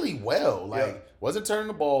 playing really well. Like Yeah. wasn't turning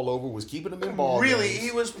the ball over, was keeping them in ball. Really, games.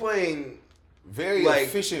 he was playing very like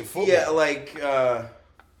efficient football. Yeah, like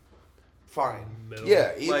fine. Middle.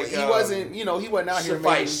 Yeah, he Like, wasn't. He wasn't out here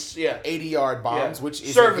Suffice. making Yeah. 80-yard bombs, Yeah. which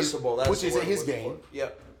is serviceable. That's which the isn't word his I'm game. looking for.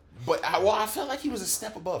 Yep. But I felt like he was a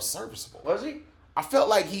step above serviceable. Was he? I felt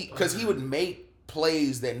like because he would make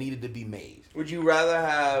plays that needed to be made. Would you rather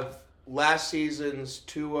have last season's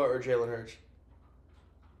Tua or Jalen Hurts?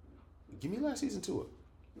 Give me last season Tua.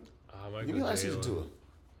 I might Give go me last season Jalen. Tua.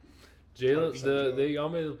 Jalen, they all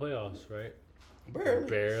made the playoffs, right? Barely.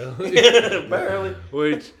 Barely. Barely.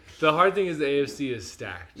 Which the hard thing is the AFC is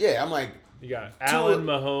stacked. Yeah, I'm like You got Allen,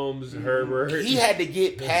 Mahomes, Herbert. he had to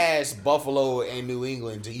get past Buffalo and New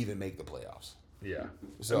England to even make the playoffs. Yeah.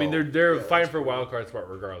 So, I mean, they're fighting for a wild card spot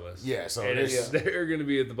regardless. Yeah, so and they're going to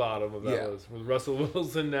be at the bottom of that list with Russell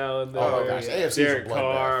Wilson now and oh my gosh, AFC is a Derek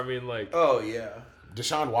Carr. bloodbath. I mean, like, Oh yeah.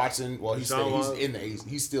 Deshaun Watson. Well, he's in the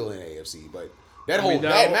he's still in AFC, but that whole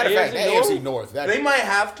that matter of fact, that AFC AFC North. That They might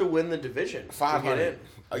have to win the division. 500.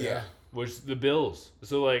 Oh yeah. which the Bills.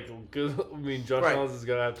 So like, 'cause, I mean, Josh Right. Allen is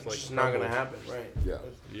gonna have to like. It's not gonna happen, right? Yeah.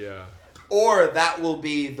 Yeah. Or that will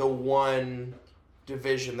be the one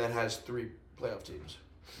division that has 3 playoff teams.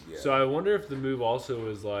 Yeah. So I wonder if the move also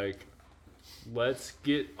is like, let's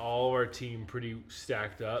get all of our team pretty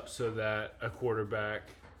stacked up so that a quarterback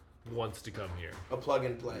wants to come here. A plug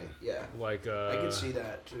and play, yeah. Like I can see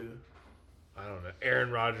that too. I don't know,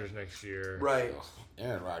 Aaron Rodgers next year. Right.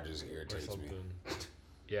 Aaron Rodgers Or irritates me. something.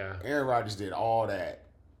 Yeah. Aaron Rodgers did all that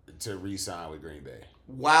to re-sign with Green Bay.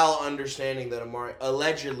 While understanding that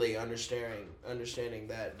allegedly understanding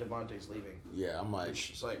that Devontae's leaving. Yeah, I'm like,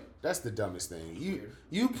 Which is like, that's the dumbest thing. Weird.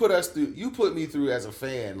 You put me through as a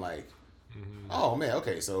fan, like, oh man,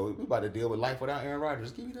 okay, so we about to deal with life without Aaron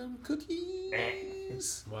Rodgers. Give me them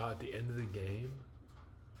cookies. Wow, at the end of the game.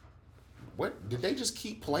 What did they just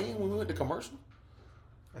keep playing when we went to commercial?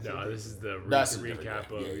 No, this is the That's another recap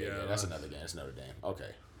game. of Yeah, that's another game. That's another game.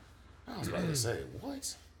 Okay, I was about to say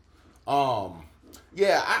what?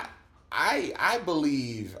 Yeah, I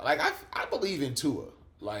believe I believe in Tua.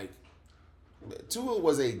 Like Tua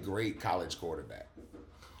was a great college quarterback.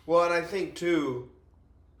 well, and I think too,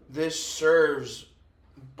 this serves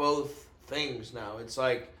both things now. It's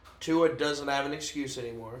like Tua doesn't have an excuse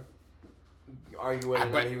anymore,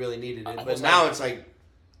 arguing that he really needed it. But now it's like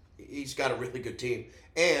he's got a really good team,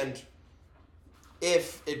 and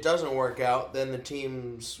if it doesn't work out, then the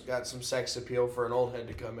team's got some sex appeal for an old head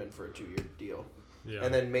to come in for a 2-year deal. Yeah.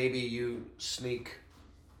 And then maybe you sneak,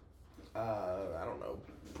 I don't know,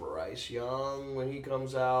 Bryce Young when he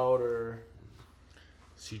comes out, or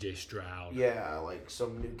CJ Stroud. yeah, like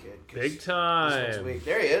some new kid. 'Cause Big this time. one's weak.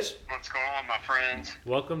 There he is. What's going on, my friends?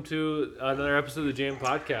 Welcome to another episode of the Jam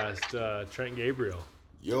Podcast. Trent Gabriel.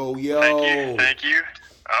 Yo. Thank you.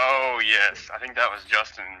 Oh, yes. I think that was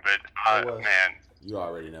Justin, but, was. man, You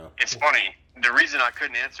already know. it's funny. The reason I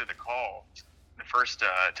couldn't answer the call the first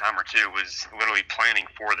time or two was literally planning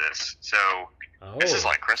for this. So, this is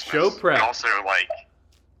like Christmas. Show prep. And also, like,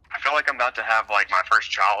 I feel like I'm about to have, like, my first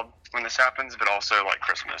child when this happens, but also, like,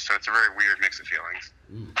 Christmas. So, it's a very weird mix of feelings.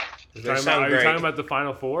 Are you talking about the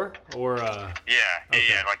Final Four or?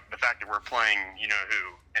 Yeah, like the fact that we're playing, you know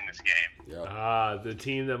who, in this game. Yeah. The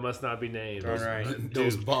team that must not be named. Darn right.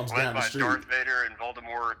 Those bumps Led down the by street. Darth Vader and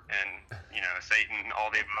Voldemort and, you know, Satan, all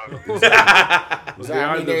the above.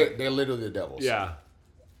 I mean, they're literally the devils. Yeah.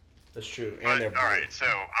 That's true. But, And they're all right, so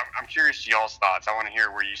I'm curious to y'all's thoughts. I want to hear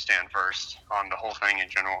where you stand first on the whole thing in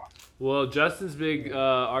general. Well, Justin's big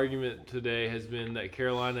argument today has been that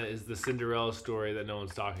Carolina is the Cinderella story that no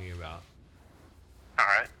one's talking about. All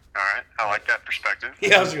right. I like that perspective.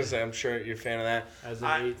 Yeah, I was gonna say, I'm sure you're a fan of that. As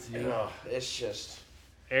an 8 seed. It's just,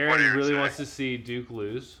 Aaron What do you really say? wants to see Duke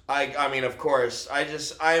lose. I mean, of course,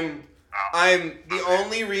 I'm the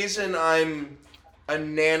only reason I'm a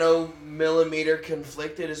nanomillimeter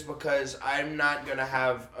conflicted is because I'm not gonna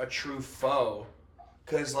have a true foe.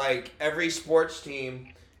 Cause like every sports team,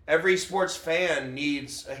 every sports fan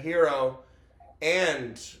needs a hero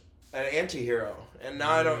and an anti-hero. And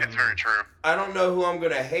now It's very true. I don't know who I'm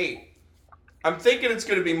gonna hate. I'm thinking it's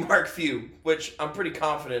gonna be Mark Few, which I'm pretty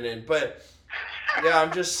confident in. But yeah,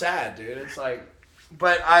 I'm just sad, dude. It's like,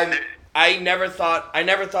 but I never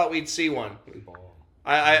thought we'd see one.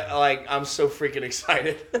 I'm so freaking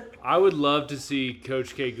excited. I would love to see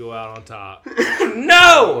Coach K go out on top.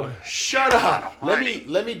 No, shut up. Let me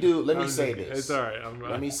say this. It's all right.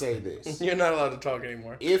 Let me say this. You're not allowed to talk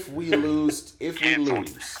anymore. If the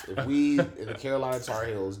Carolina Tar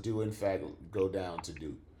Heels do in fact go down to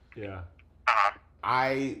Duke, Yeah.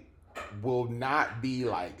 I will not be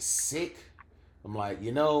like sick. I'm like,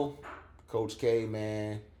 Coach K,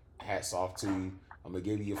 man, hats off to you. I'm gonna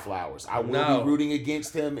give you your flowers. I will be rooting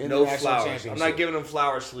against him in the No national flowers. championship. I'm not giving him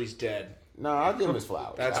flowers till he's dead. No, I'll give him his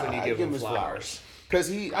flowers. That's when you I give him flowers. Because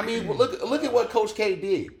look at what Coach K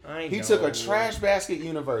did. He took know. a trash basket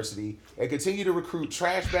university and continued to recruit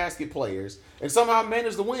trash basket players, and somehow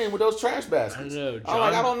managed to win with those trash baskets. I know,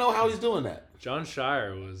 I don't know how he's doing that. John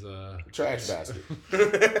Shire was Trash basket.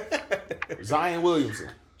 Zion Williamson,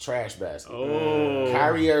 trash basket. Oh.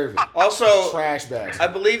 Kyrie Irving, Also, trash basket. I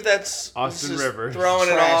believe that's Austin this is Rivers. throwing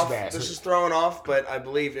it Trash off. basket. This is throwing off, but I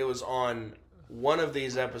believe it was on one of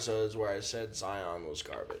these episodes where I said Zion was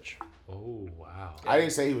garbage. Oh wow. I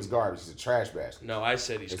didn't say he was garbage. He's a trash basket. No, I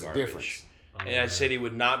said he's There's a garbage. difference. And I said he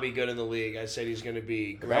would not be good in the league. I said he's going to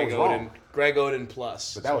be That Greg was Oden, wrong. Greg Oden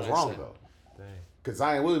plus. But that was That's what I wrong, said. though. Because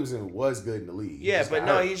Zion Williamson was good in the league. He Yeah, just but got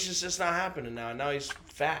no, hurt. he's just it's not happening now. Now he's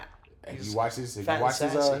fat. And He's you watch his, fat and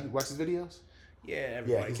sassy. you watch his videos? Yeah, Yeah,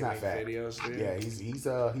 everybody he's can not make fat. videos, dude. Yeah,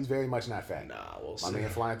 he's very much not fat. Nah, we'll My see. man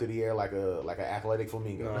flying through the air like an athletic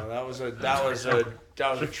flamingo. No, that was a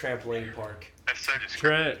trampoline park. That's so disgusting.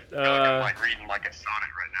 Trent, I feel like I'm like reading like a sonnet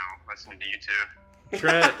right now, listening to you two.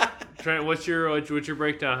 Trent, what's your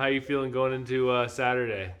breakdown? How you feeling going into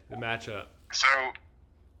Saturday, the matchup? So,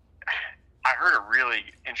 I heard a really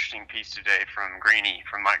interesting piece today from Greeny,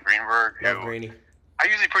 from Mike Greenberg, who Love Greeny. I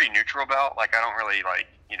usually pretty neutral about. Like, I don't really like,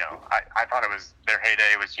 I thought it was their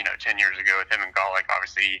heyday was 10 years ago with him and Golick.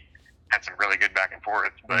 Obviously, had some really good back and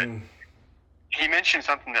forth, but he mentioned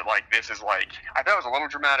something that like this is like I thought it was a little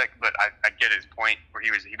dramatic, but I get his point where he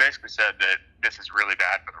basically said that this is really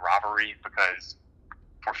bad for the rivalry because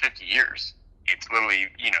for 50 years. It's literally,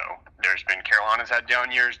 there's been Carolina's had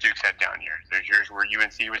down years, Duke's had down years. There's years where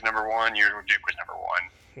UNC was number one, years where Duke was number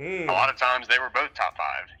one. A lot of times they were both top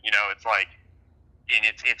five. It's like, and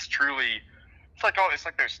it's truly, it's like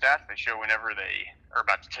those stats they show whenever they are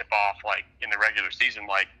about to tip off, like in the regular season,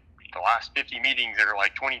 like the last 50 meetings that are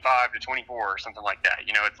like 25 to 24 or something like that.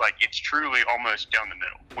 It's like it's truly almost down the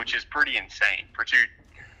middle, which is pretty insane for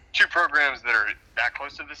two programs that are that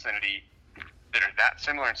close to the vicinity, that are that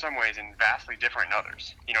similar in some ways and vastly different in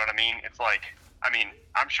others. You know what I mean? It's like,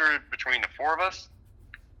 I'm sure between the four of us,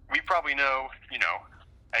 we probably know,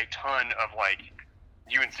 a ton of like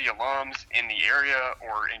UNC alums in the area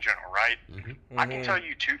or in general, right? Mm-hmm. I can tell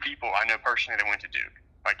you two people I know personally that went to Duke.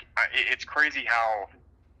 Like, it's crazy how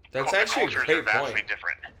That's the actually a cultures great are vastly point.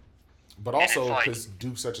 different. But And it's also like- because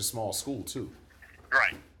Duke's such a small school too.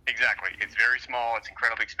 Right, exactly. It's very small. It's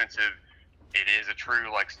incredibly expensive. It is a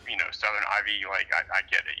true, like, Southern Ivy. Like, I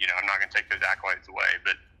get it. I'm not going to take those accolades away.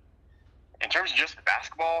 But in terms of just the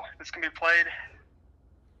basketball that's going to be played,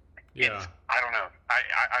 I don't know.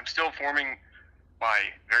 I'm still forming my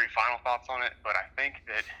very final thoughts on it. But I think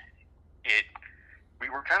that we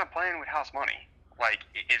were kind of playing with house money. Like,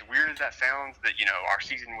 as weird as that sounds, that, our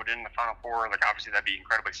season would end in the Final Four. Like, obviously that'd be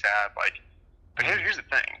incredibly sad. Like, but here's the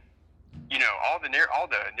thing. All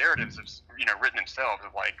the narratives have, written themselves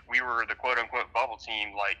of like we were the quote unquote bubble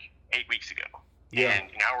team like 8 weeks ago, and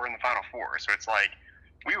now we're in the Final Four. So it's like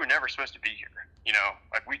we were never supposed to be here.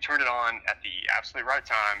 Like we turned it on at the absolutely right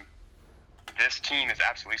time. This team has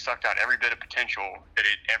absolutely sucked out every bit of potential that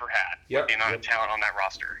it ever had. Yep. With the amount of talent on that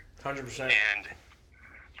roster, 100%. and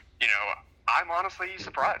I'm honestly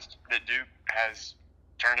surprised that Duke has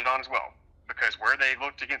turned it on as well. Because where they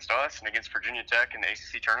looked against us and against Virginia Tech in the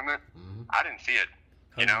ACC tournament, I didn't see it.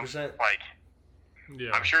 100%. Like,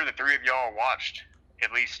 I'm sure the three of y'all watched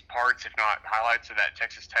at least parts, if not highlights, of that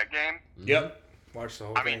Texas Tech game. Yep. Watch the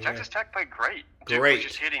whole I thing. mean, Texas Tech played great. Duke Great. was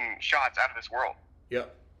just hitting shots out of this world.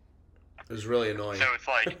 Yep. It was really annoying. So it's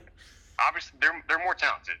like, obviously, they're more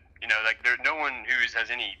talented. Like no one who has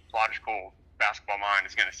any logical basketball mind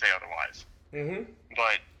is going to say otherwise.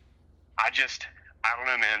 But I don't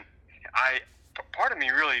know, man. Part of me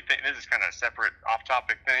really think this is kind of a separate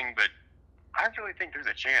off-topic thing, but I really think there's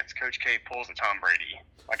a chance Coach K pulls a Tom Brady.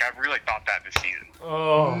 Like, I've really thought that this season.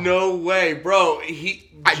 Oh No way, bro.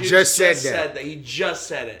 I just said that. He just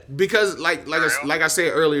said it. Because like I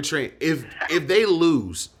said earlier, Trent, if they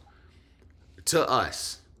lose to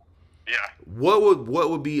us, Yeah. what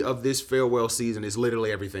would be of this farewell season is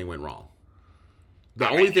literally everything went wrong. The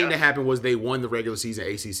I mean, only thing yeah. that happened was they won the regular season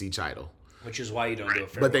ACC title. Which is why you don't do a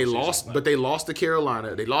fair But they season, lost. But they lost to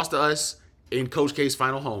Carolina. They lost to us in Coach K's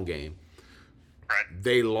final home game. Right.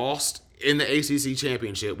 They lost in the ACC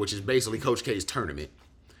championship, which is basically Coach K's tournament.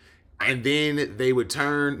 And then they would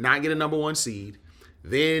not get a number one seed.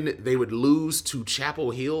 Then they would lose to Chapel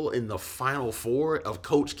Hill in the Final Four of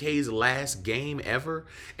Coach K's last game ever.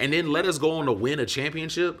 And then let us go on to win a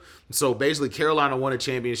championship. So basically Carolina won a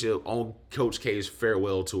championship on Coach K's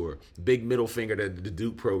farewell tour. Big middle finger to the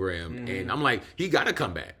Duke program. And I'm like, he got to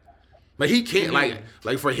come back. Like he can't,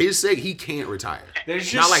 like for his sake, he can't retire.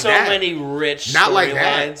 There's Not just like so that. many rich Not like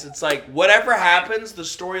that. storylines. It's like whatever happens, the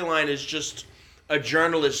storyline is just a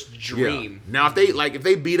journalist's dream. Now if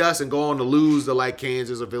they beat us and go on to lose to like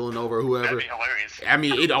Kansas or Villanova or whoever, That'd be hilarious. I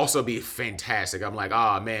mean, it'd also be fantastic. I'm like,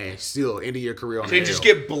 oh man, still end of your career on They the just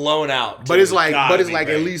L. get blown out. But it's like, Gotta at be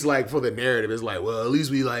great. least like for the narrative, it's like, well, at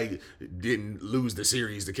least we like didn't lose the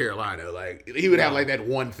series to Carolina. Like he would have like that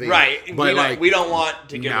one thing, Right. But we don't want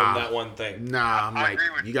to give nah. him that one thing. Nah, I'm I like, agree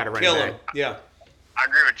with- you got to run Kill it him. back. Yeah. I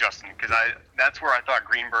agree with Justin because that's where I thought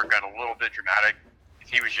Greenberg got a little bit dramatic.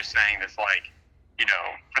 He was just saying this like,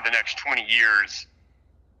 for the next 20 years,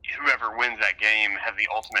 whoever wins that game has the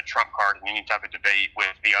ultimate trump card in any type of debate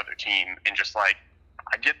with the other team. And just like,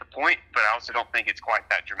 I get the point, but I also don't think it's quite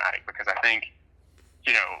that dramatic because I think,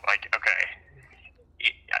 okay,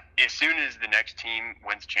 as soon as the next team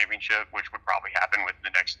wins the championship, which would probably happen within the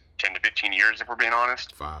next 10 to 15 years, if we're being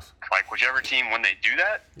honest, 5. like whichever team, when they do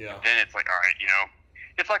that, then it's like, all right,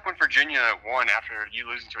 it's like when Virginia won after you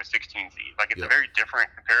losing to a 16 seed. Like, it's a very different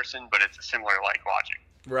comparison, but it's a similar, logic.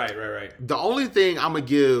 Right. The only thing I'm going to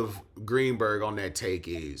give Greenberg on that take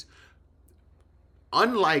is,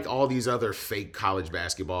 unlike all these other fake college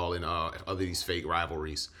basketball and other these fake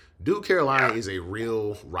rivalries, Duke Carolina is a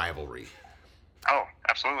real rivalry. Oh,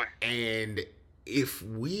 absolutely. And if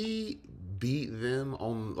we beat them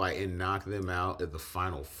on and knock them out at the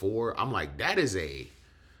Final Four, I'm like, that's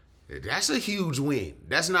a huge win.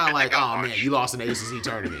 That's not like, oh man, you lost in the ACC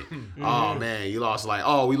tournament. Oh man, you lost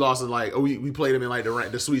we lost in we played them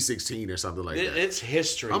in the Sweet 16 or something like that. It's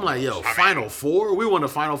history. I'm like, Final Four? We won the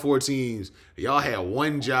Final Four teams. Y'all had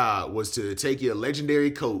one job, was to take your legendary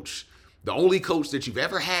coach, the only coach that you've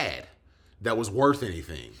ever had that was worth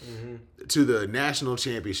anything, to the national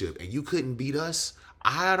championship, and you couldn't beat us.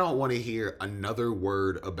 I don't want to hear another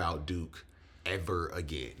word about Duke ever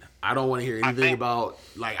again. I don't want to hear anything about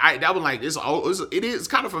it is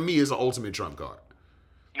kind of, for me, is an ultimate trump card.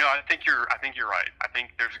 No, I think you're right. I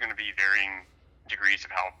think there's going to be varying degrees of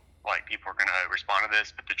how people are going to respond to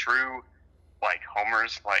this, but the true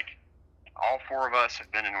homers, all 4 of us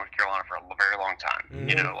have been in North Carolina for a very long time.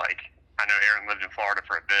 I know Aaron lived in Florida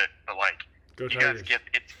for a bit, but Go you Tigers. guys get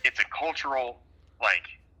it's a cultural,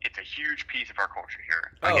 it's a huge piece of our culture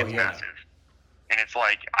here. It's massive. And it's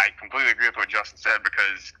I completely agree with what Justin said,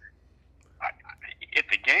 because if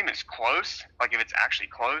the game is close, if it's actually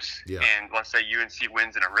close, and let's say UNC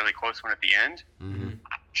wins in a really close one at the end,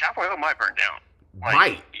 Chapel Hill might burn down.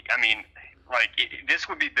 This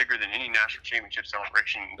would be bigger than any national championship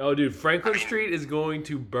celebration. Oh, dude, Franklin Street is going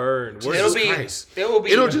to burn. It will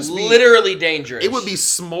be It'll just be literally dangerous. It would be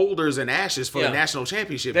smolders and ashes for the national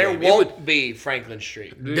championship. There game. won't be Franklin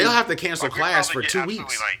Street. They'll have to cancel class for 2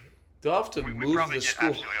 weeks. They'll have to we move probably the get school.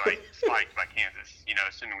 absolutely spiked by Kansas.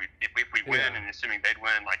 Assuming if we win and assuming they'd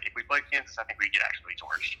win, if we play Kansas, I think we'd get actually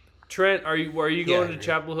torched. Trent, are you going to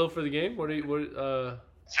Chapel Hill for the game?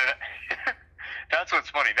 So that's what's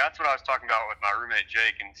funny. That's what I was talking about with my roommate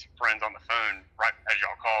Jake and some friends on the phone right as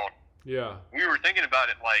y'all called. Yeah. We were thinking about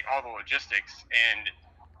it, all the logistics, and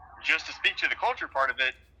just to speak to the culture part of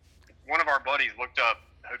it, one of our buddies looked up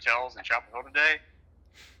hotels in Chapel Hill today.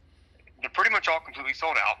 They're pretty much all completely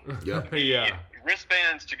sold out. Yep. Yeah.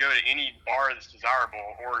 Wristbands to go to any bar that's desirable,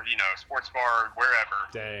 or sports bar, wherever.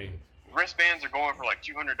 Dang. Wristbands are going for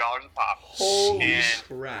 $200 a pop. Holy and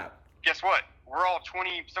crap. Guess what? We're all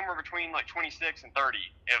 20, somewhere between 26 and 30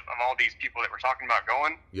 of all these people that we're talking about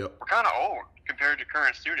going. Yep. We're kind of old compared to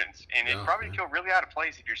current students, and it probably feel really out of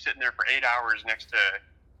place if you're sitting there for 8 hours next to,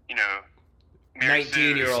 Mary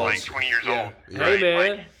Sue, 19-year-olds. 20 years old. Hey,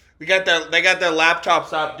 man. They got their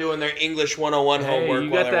laptops up doing their English 101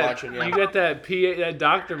 homework while they're watching. You got that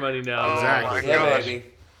doctor money now. Oh, Exactly. my Yeah, gosh. baby.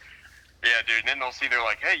 Yeah, dude. And then they'll see, they're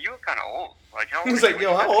like, hey, you look kind of old. How old He's are like, you?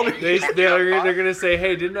 yo, how old are you? They're gonna say,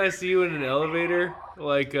 hey, didn't I see you in an elevator?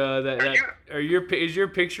 Is your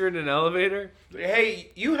picture in an elevator?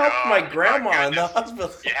 Hey, you helped Oh, my my grandma in the goodness.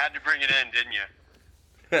 hospital. You had to bring it in, didn't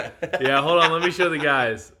you? Yeah, hold on, let me show the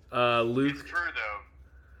guys. Luke, It's true,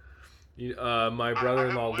 though. my I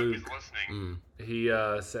brother-in-law hope Luke, is listening. he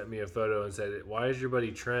sent me a photo and said, "Why is your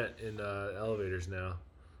buddy Trent in elevators now?"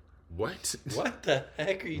 What? What the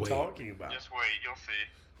heck are you Wait. talking about? Just wait, you'll see.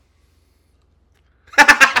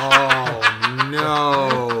 Oh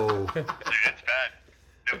no! Dude, it's bad.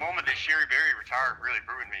 The moment that Sherry Berry retired really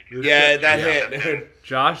ruined me. Yeah, that hit, dude.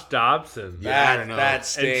 Josh Dobson. Yeah, I don't know. That And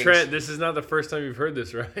stinks. Trent, this is not the first time you've heard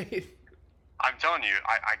this, right? I'm telling you,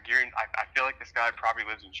 I guarantee. I feel like this guy probably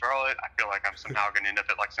lives in Charlotte. I feel like I'm somehow going to end up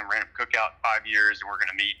at some random cookout in 5 years, and we're going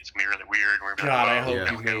to meet. It's going to be really weird. We're going to be God, I like, hope oh, you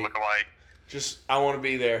we're going to meet. look alike. Just, I want to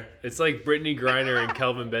be there. It's like Brittany Griner and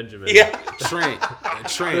Kelvin Benjamin. Yeah. Trent.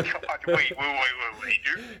 God, wait.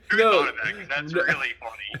 Who's No, thought of that? 'Cause that's no. really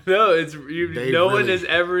funny. No, it's no one really- has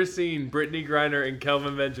ever seen Brittany Griner and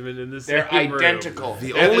Kelvin Benjamin in the same They're room. identical.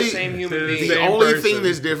 The They're only- the same human the being. The Same only person. thing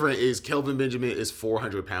that's different is Kelvin Benjamin is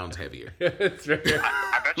 400 pounds heavier. It's very.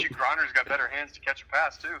 I bet you Griner's got better hands to catch a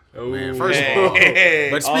pass too. Man, Ooh. first of all, Hey.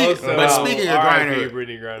 but Also, speaking of R.I.P. Griner,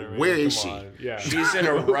 Brittany Griner, man. where is Come she? on. Yeah. She's in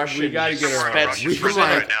a Russian. We gotta get her Somewhere in on. Russian We prison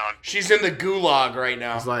like- right now. She's in the gulag right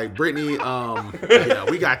now. it's like Brittany. Yeah,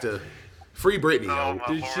 we got to free Brittany. Oh, Yo. my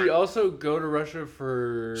Did Lord. she also go to Russia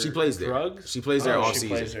for She plays there. drugs? She plays there Oh, off she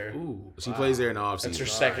season. plays there. Ooh, She wow. plays there in the off That's her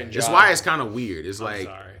season. second job. That's why it's kind of weird. It's like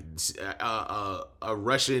sorry. a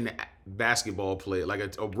Russian basketball player,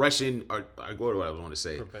 like a Russian, or what do I want to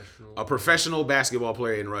say? A professional basketball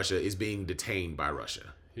player in Russia is being detained by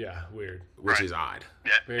Russia, Yeah, weird. which Right. is odd.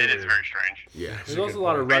 Yeah, Very it is weird. very strange. Yeah, There's also a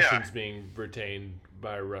lot of point. Russians being retained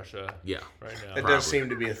by Russia yeah, right now. That Probably. does seem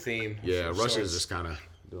to be a theme. yeah. of Russia's sorts. just kind of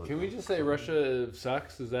doing. Can we just say Russia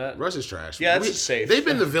sucks? Is that? Russia's trash. Yeah, that's safe. They've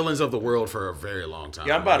been the villains of the world for a very long time.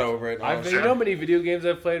 Yeah, I'm about over it. You honestly. know how many video games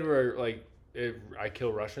I've played where like I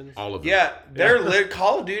kill Russians? All of them. Yeah, their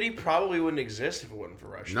Call of Duty probably wouldn't exist if it wasn't for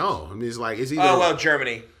Russia. No, I mean it's like it's either Oh well,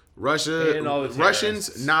 Germany. Russia, And all the Russians,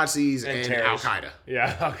 terrorists. Nazis, And and Al terrorists. Qaeda.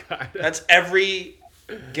 Yeah, okay. That's every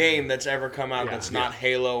game that's ever come out Yeah. that's not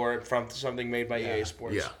Halo or from something made by EA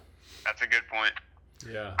Sports. Yeah, That's a good point.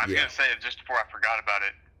 Yeah. I was Yeah. gonna say just before I forgot about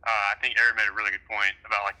it. I think Aaron made a really good point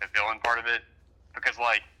about like the villain part of it, because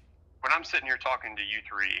like when I'm sitting here talking to you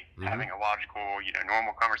 3 Mm-hmm. having a logical,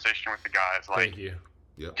 normal conversation with the guys, like, Thank you.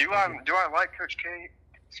 do I like Coach K?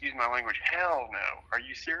 Excuse my language. Hell no. Are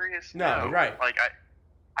you serious? No, right. Like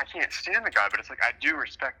I can't stand the guy, but it's like I do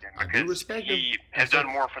respect him I do because respect he him. has done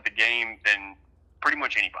more for the game than pretty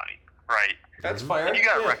much anybody, right? That's fair. And you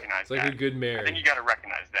gotta yeah. recognize It's like that. a good I think marriage. you gotta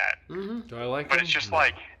recognize that. Mm-hmm. Do I like But him? it's just No.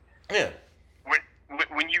 like Yeah.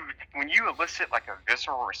 when you elicit like a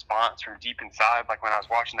visceral response from deep inside, like when I was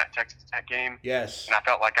watching that Texas Tech game, Yes. and I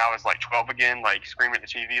felt like I was like 12 again, like screaming at the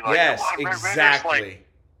TV, like, Yes. "Come on, Red Raiders," Exactly.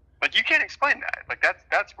 Like you can't explain that. Like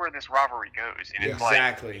that's where this rivalry goes, and Yeah. it's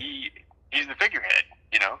Exactly. like he's the figurehead.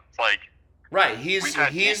 It's like Right. We've He's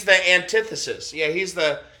had- the antithesis. Yeah. He's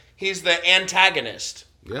the antagonist.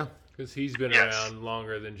 Yeah. Because he's been Yes. around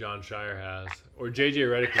longer than John Shire has. Or JJ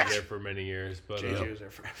Redick was there for many years, but JJ was there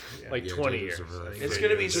forever. Yeah. like Yeah, 20 JJ years. was there for- I think It's JJ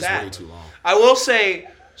gonna be was Just sad. way too long. I will say,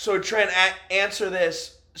 so Trent, answer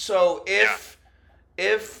this. So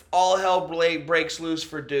if all hell breaks loose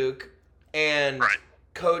for Duke and Right.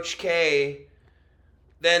 Coach K,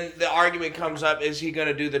 then the argument comes up: is he going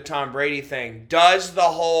to do the Tom Brady thing? Does the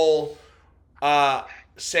whole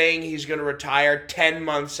saying he's going to retire 10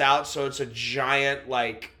 months out, so it's a giant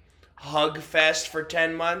like hug fest for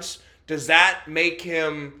 10 months? Does that make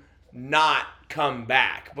him not come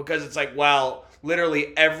back? Because it's like, well,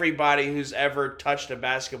 literally everybody who's ever touched a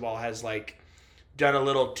basketball has like done a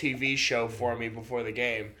little TV show for me before the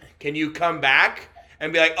game. Can you come back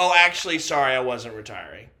and be like, oh, actually, sorry, I wasn't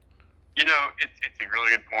retiring? It's a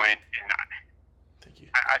really good point, and Thank you.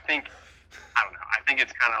 I think I don't know. I think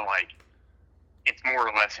it's kind of like it's more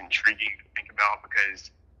or less intriguing to think about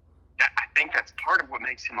because I think that's part of what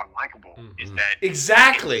makes him unlikable is that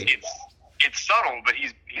Exactly. it's subtle, but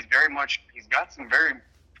he's got some very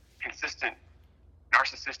consistent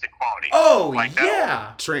narcissistic qualities. Oh, like that.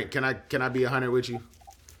 yeah. Trent, can I be 100 with you?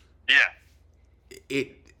 Yeah.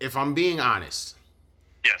 If I'm being honest,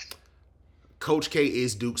 Yes. Coach K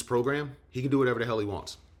is Duke's program. He can do whatever the hell he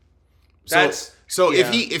wants. That's So yeah.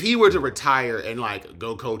 if he were to retire and like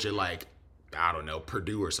go coach at like I don't know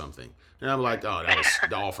Purdue or something, then I'm like, oh, that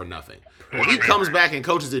was all for nothing. If he comes back and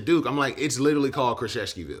coaches at Duke, I'm like, it's literally called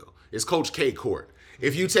Krzyzewskiville. It's Coach K court.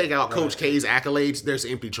 If you take out Coach K's accollades, there's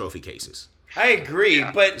empty trophy cases. I agree,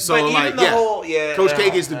 but So but even like, the yeah, whole Coach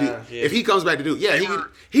K gets to do. yeah. If he comes back to Duke, yeah,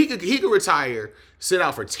 he could retire, sit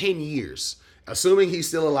out for 10 years, assuming he's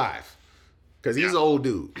still alive, because he's an old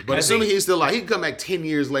dude. But assuming he's still alive, he can come back 10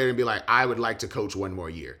 years later and be like, I would like to coach one more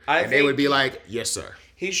year, and they think- would be like, yes, sir.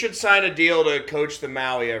 He should sign a deal to coach the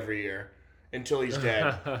Maui every year until he's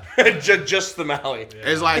dead. just the Maui.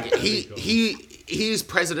 It's like he's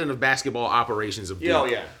president of basketball operations of Duke. Oh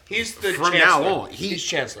yeah, he's the From chancellor. now on, he's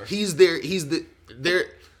chancellor. He's there.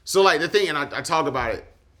 So like the thing, and I talk about it.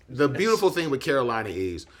 The beautiful thing with Carolina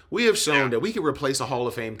is we have shown that we can replace a Hall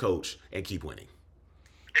of Fame coach and keep winning.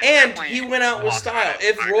 And he went out with style.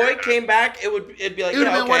 If Roy came back, it'd be like, It would've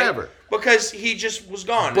yeah, been okay. whatever. Because he just was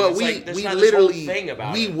gone. But It's we like, there's we not this whole literally thing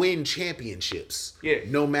about we it. win championships. Yeah.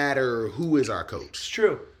 No matter who is our It's coach.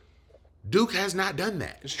 true. Duke has not done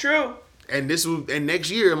that. It's true. And next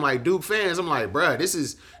year, I'm like, Duke fans, I'm like, bruh, this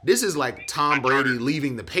is like Tom Brady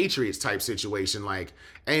leaving the Patriots type situation. Like,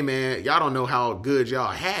 hey man, y'all don't know how good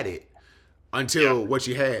y'all had it until what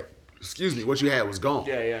you had was gone.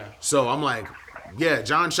 Yeah, yeah. So I'm like, yeah,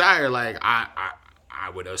 John Shire, like I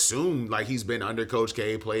would assume like he's been under Coach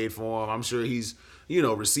K, played for him. I'm sure he's,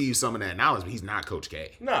 received some of that knowledge, but he's not Coach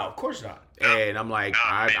K. No, of course not. And I'm like,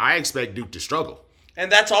 I expect Duke to struggle And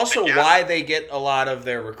that's also why they get a lot of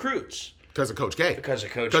their recruits. because of Coach K. Because of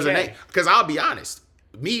Coach Because K. Because I'll be honest,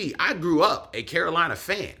 I grew up a Carolina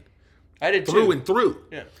fan I did too. through and through.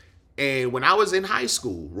 Yeah. And when I was in high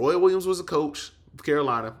school, Roy Williams was a coach of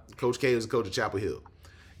Carolina. Coach K was a coach of Chapel Hill.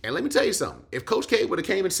 And let me tell you something. If Coach K would have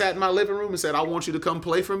came and sat in my living room and said, I want you to come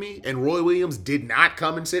play for me, and Roy Williams did not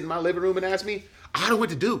come and sit in my living room and ask me, I'd have went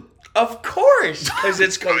to Duke. Of course, because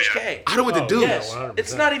it's Coach K. I'd have went to Duke. Yes, 100%.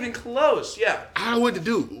 it's not even close. Yeah. I went to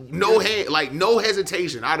Duke. No no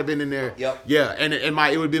hesitation. I'd have been in there. Yep. Yeah, and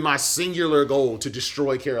it would be my singular goal to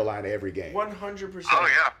destroy Carolina every game. 100%. Oh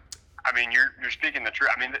yeah, I mean you're speaking the truth.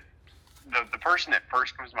 I mean the person that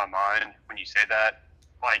first comes to my mind when you say that,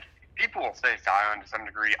 like people will say Zion to some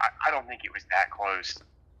degree. I don't think it was that close.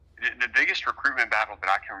 The biggest recruitment battle that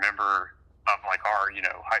I can remember of like our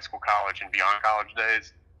high school, college, and beyond college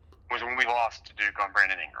days was when we lost to Duke on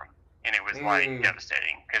Brandon Ingram, and it was like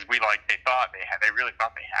devastating because they really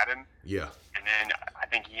thought they had him. Yeah. And then I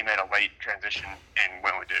think he made a late transition and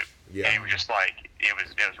went with Duke. Yeah. And it was just like it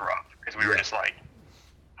was rough because we were just like,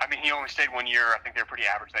 I mean, he only stayed 1 year. I think they were pretty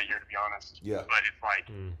average that year, to be honest. Yeah. But it's like,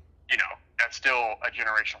 that's still a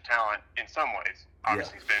generational talent in some ways.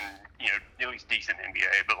 Obviously, he's been at least decent in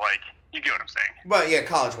NBA, but like you get what I'm saying. But yeah,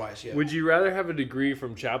 college-wise, yeah. Would you rather have a degree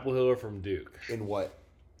from Chapel Hill or from Duke? In what?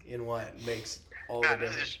 In what makes all No, the this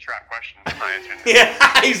is difference? just a trap question. I'm not answering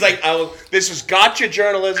that. Yeah, he's like, this is gotcha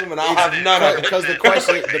journalism, and I'll have none of it. Because the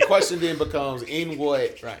question then becomes in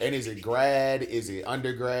what? Right. And is it grad? Is it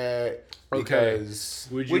undergrad? Because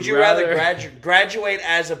Would you rather graduate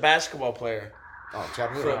as a basketball player?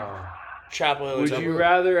 Chapel Hill. Chapel Hill. Would you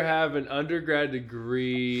rather have an undergrad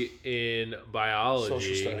degree in biology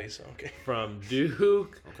Social studies. Okay. from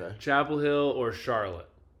Duke, Okay. Chapel Hill, or Charlotte?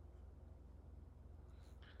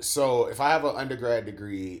 So if I have an undergrad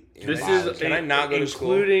degree in This biology, is Can I not go to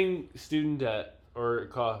school? including student debt or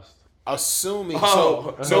cost. assuming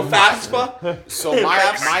So FAFSA? So my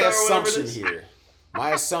FAFSA or whatever assumption it is? here,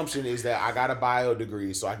 my assumption is that I got a bio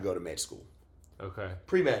degree so I can go to med school. Okay.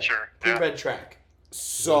 Pre-med. Sure, yeah. Pre-med track.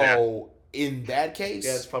 So in that case,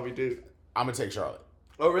 Yeah, it's probably Duke. I'm gonna take Charlotte.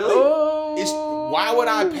 Oh, really? Oh, Why would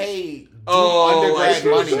I pay Duke I see what undergrad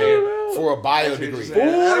you're money saying. for a bio That's what you're degree?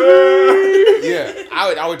 saying. Yeah,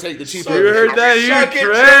 I would take the cheaper. You heard that Suck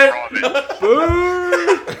here, it, Trent? All of it.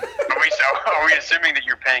 Boo! Are we assuming that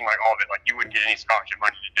you're paying like all of it? Like you wouldn't get any scholarship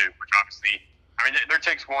money to do, which obviously, I mean,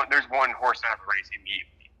 there's one horse out of the race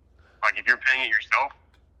immediately. Like if you're paying it yourself,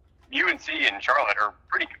 UNC and Charlotte are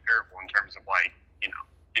pretty comparable in terms of like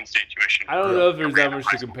in-state tuition. I don't know if there's that much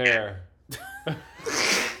to compare.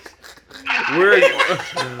 We're the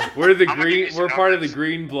I'm gonna give green. you some We're part of the numbers.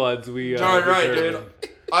 green bloods. We Darn right, determine.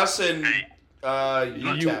 dude. Us and You,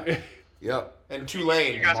 UTEP Yep. and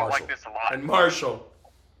Tulane You guys will and like this a lot. Marshall.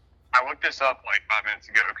 I looked this up like 5 minutes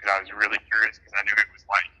ago because I was really curious because I knew it was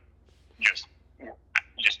like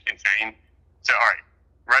just insane. So all right,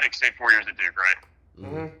 Reddick stayed 4 years at Duke, right?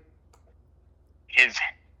 Mm-hmm.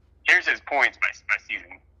 Here's his points by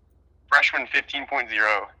season. Freshman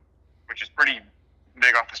 15.0, which is pretty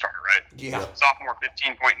big off the starter, right? Yeah. Sophomore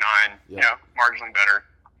 15.9, marginally better.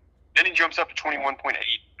 Then he jumps up to 21.8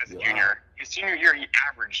 as a junior. His senior year, he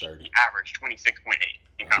averaged 26.8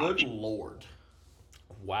 in college. Good Lord.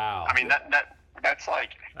 Wow. I mean that's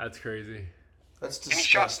like, That's crazy. That's and he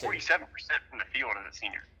shot disgusting. 47% from the field as a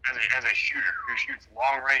senior, as a shooter who shoots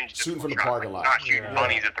long range, Shooting from the shots, parking like, lot. not shooting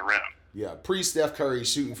bunnies at the rim. Yeah. Pre Steph Curry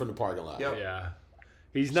shooting from the parking lot, Yep. Yeah.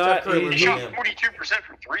 He's not. Curry He was shot Yeah. 42%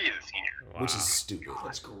 from three as a senior. which is stupid.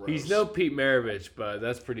 That's gross. He's no Pete Maravich, but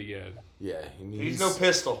that's pretty good. Yeah. I mean, He's no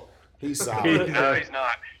pistol. He's solid. No, he's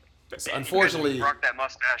not. So unfortunately, he rocked that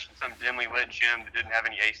mustache in some dimly lit gym that didn't have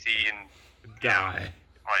any AC and Die.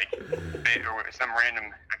 or some random.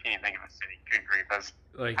 I can't even think of a city. Good grief! I was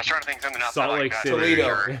Like trying to think of something outside Salt like Lake that. City.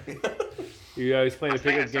 Toledo. Yeah, he's playing a I was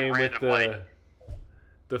thinking pickup game some with random,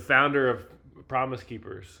 the founder of Promise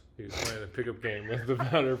Keepers. He was playing a pickup game with the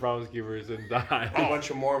founder of Promise Keepers and died. A bunch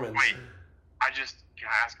of Mormons. Wait, can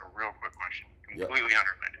I ask a real quick question? Completely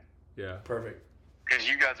unrelated. Yeah. Perfect. Because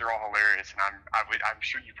you guys are all hilarious, and I'm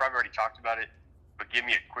sure you probably already talked about it, but give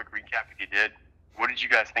me a quick recap if you did. What did you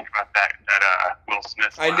guys think about that Will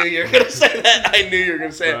Smith? I knew you were going to say that. I knew you were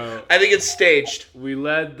going to say Bro. it. I think it's staged. We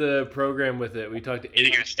led the program with it. We talked think it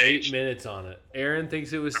was eight staged? minutes on it. Aaron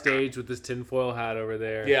thinks it was staged with this tinfoil hat over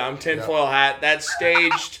there. Yeah, I'm tinfoil hat. That's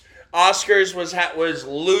staged. Oscars was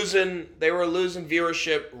losing. They were losing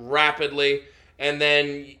viewership rapidly, and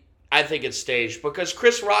then I think it's staged because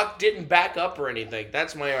Chris Rock didn't back up or anything.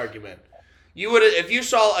 That's my argument. You would if you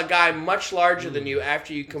saw a guy much larger than you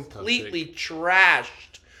after you completely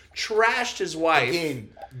trashed his wife, again,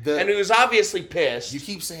 and he was obviously pissed. you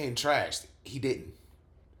keep saying trashed. He didn't.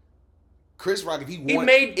 Chris Rock, if he He want,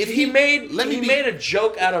 made if he made let me he be, made a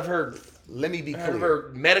joke out of her let me be out of clear.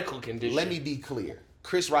 her medical condition. Let me be clear.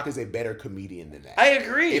 Chris Rock is a better comedian than that. I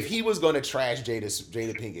agree. If he was going to trash Jada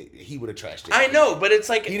Pinkett, he would have trashed Jada. I know, but it's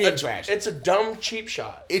like He didn't trash it. It's a dumb cheap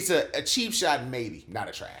shot. It's a cheap shot, maybe, not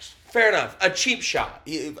a trash. Fair enough. A cheap shot. I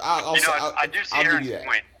do see I'll give Aaron's you that.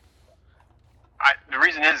 point. The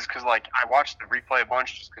reason is because like I watched the replay a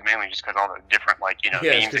bunch, mainly just because all the different Yeah, memes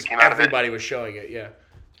that because came out of it. everybody was showing it. Yeah.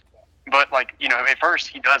 But at first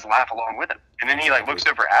he does laugh along with him, and then he looks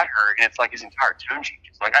over at her, and it's like his entire tone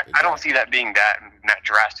changes. I don't see that being that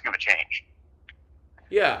drastic of a change.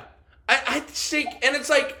 Yeah. I think, and it's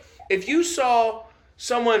like if you saw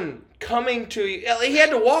someone coming to you, he had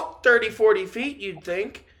to walk 30, 40 feet, you'd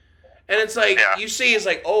think. And it's like, you see, it's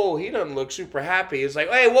like, oh, he doesn't look super happy. It's like,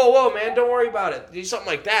 hey, whoa, man, don't worry about it. Do something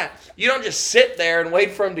like that. You don't just sit there and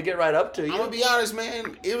wait for him to get right up to you. I'm going to be honest,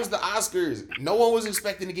 man. It was the Oscars. No one was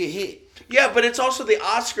expecting to get hit. Yeah, but it's also the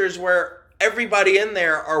Oscars where everybody in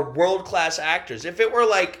there are world-class actors. If it were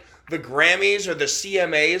like the Grammys or the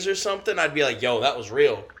CMAs or something, I'd be like, yo, that was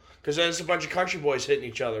real. Because then it's a bunch of country boys hitting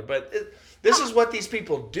each other. But this is what these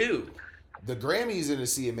people do. The Grammys and the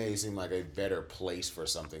CMA seem like a better place for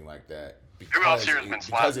something like that. Who else here has been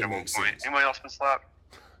slapped at one point? Sense. Anybody else been slapped?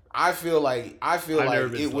 I feel like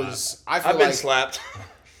it was. I feel I've like been slapped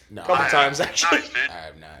no, a couple I, times, actually. Nice, dude. I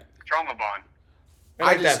have not. Trauma bond. It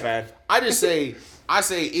ain't that bad. I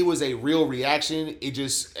say it was a real reaction.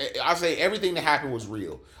 I say everything that happened was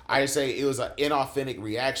real. I just say it was an inauthentic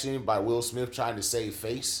reaction by Will Smith trying to save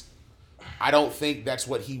face. I don't think that's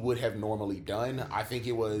what he would have normally done. I think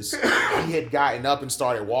it was he had gotten up and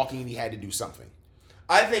started walking. He had to do something.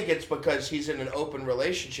 I think it's because he's in an open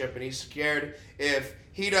relationship and he's scared if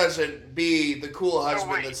he doesn't be the cool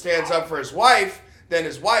husband that stands up for his wife, then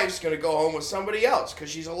his wife's going to go home with somebody else because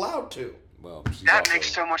she's allowed to. Well, that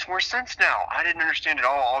makes so much more sense now. I didn't understand at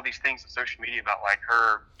all these things on social media about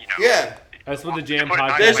her, Yeah. That's what the Jam Put it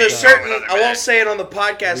podcast. There's a Wait, certain, no, I won't say it on the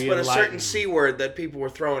podcast, but a certain Re-enlighten. C word that people were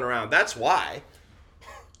throwing around. That's why.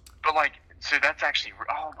 But so that's actually,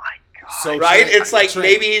 oh my god. So Right? Trent, It's like Trent,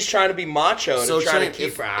 maybe he's trying to be macho and trying Trent, to keep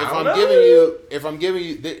if her I'm out. giving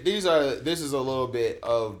you, this is a little bit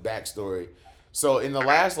of backstory. So in the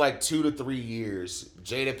last 2 to 3 years,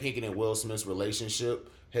 Jada Pinkett and Will Smith's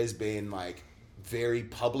relationship has been very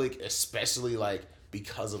public, especially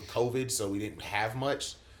because of COVID. So we didn't have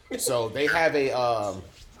much. So they have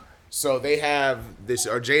this,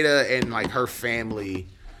 or Jada and her family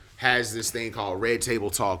has this thing called Red Table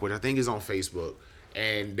Talk, which I think is on Facebook.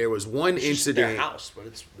 And there was one incident. Their house, but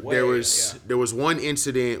it's way, There was one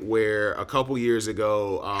incident where a couple years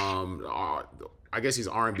ago, I guess he's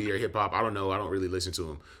R&B or hip hop. I don't know. I don't really listen to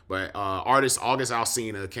him. But artist August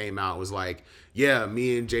Alsina came out and was like, yeah,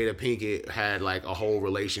 me and Jada Pinkett had a whole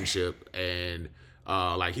relationship, and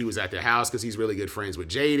he was at their house because he's really good friends with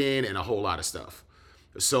Jaden and a whole lot of stuff.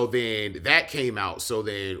 So then that came out. So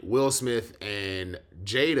then Will Smith and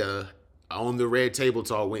Jada on the Red Table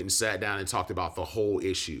Talk went and sat down and talked about the whole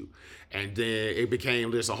issue. And then it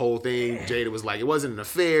became just a whole thing. Jada was like, it wasn't an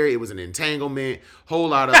affair, it was an entanglement. Whole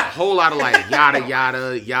lot of yada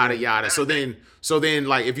yada yada yada. So then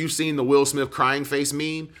if you've seen the Will Smith crying face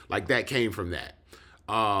meme, that came from that.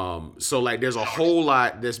 So there's a whole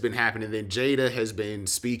lot that's been happening. Then Jada has been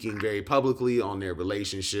speaking very publicly on their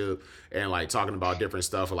relationship and talking about different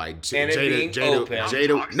stuff.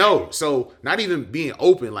 No, so not even being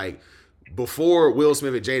open. Before Will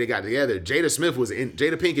Smith and Jada got together, Jada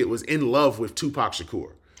Pinkett was in love with Tupac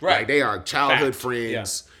Shakur. Right. They are childhood Fact.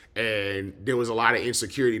 friends, and there was a lot of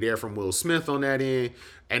insecurity there from Will Smith on that end.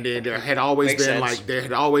 And then there had always Makes been sense.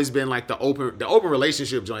 the open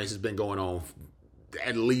relationship joints has been going on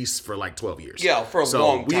at least for 12 years. Yeah, for a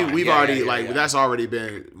long time. We've Yeah, already yeah. that's already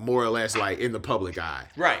been more or less in the public eye.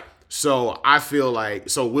 Right. So I feel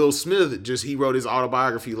Will Smith he wrote his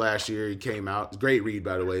autobiography last year. He came out. It's a great read,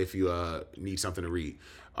 by the way, if you need something to read.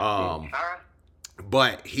 All right.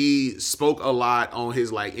 But he spoke a lot on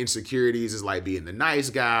his insecurities as being the nice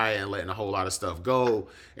guy and letting a whole lot of stuff go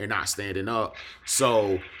and not standing up.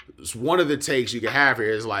 So one of the takes you can have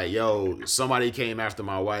here is yo, somebody came after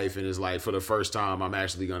my wife and is for the first time I'm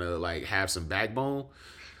actually gonna have some backbone.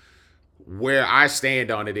 Where I stand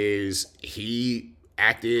on it is he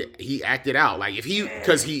acted out.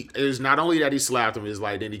 Because he is not only that he slapped him, is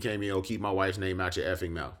then he came in, keep my wife's name out your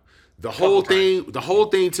effing mouth. The whole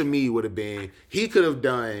thing to me would have been, he could have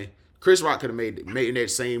done, Chris Rock could have made that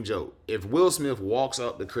same joke. If Will Smith walks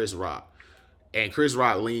up to Chris Rock and Chris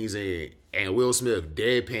Rock leans in and Will Smith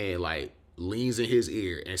deadpan leans in his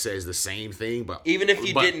ear and says the same thing, but even if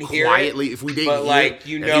you didn't hear quietly, it, if we didn't but hear like it,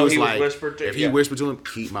 you if know, he was like, whispered to if he whispered to him,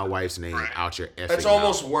 keep my wife's name out your effing That's mouth.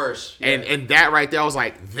 almost worse. Yeah. And that right there, I was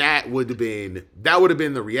like, that would have been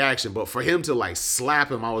the reaction. But for him to like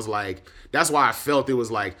slap him, I was like, that's why I felt it was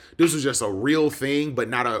like this was just a real thing, but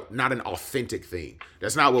not an authentic thing.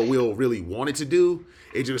 That's not what Will really wanted to do.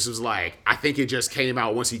 It just was like, I think it just came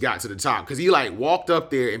out once he got to the top. Because he like walked up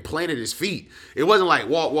there and planted his feet. It wasn't like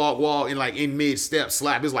walk, and like in mid-step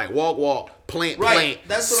slap. It's like walk, plant,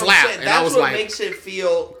 That's what slap. I'm saying. And That's I was what like, makes it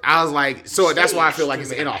feel. I was like, so that's why I feel like it's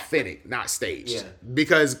staged to me. inauthentic, not staged. Yeah.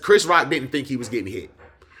 Because Chris Rock didn't think he was getting hit.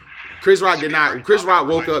 Chris Rock did not. Chris Rock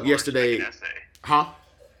woke up yesterday. Huh?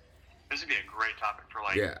 This would be a great topic for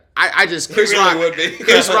like. Yeah, I just Chris really Rock. would be.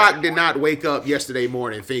 Chris Rock did not wake up yesterday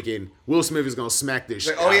morning thinking Will Smith is gonna smack this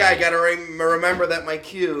shit. Oh out yeah, of I me. gotta remember that my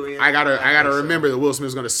cue. You know? I gotta remember that Will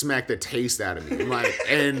Smith's gonna smack the taste out of me. I'm like,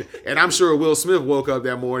 and I'm sure Will Smith woke up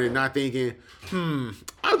that morning not thinking, I don't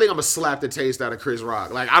think I'm gonna slap the taste out of Chris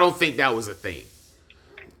Rock. Like, I don't think that was a thing.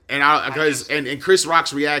 And and Chris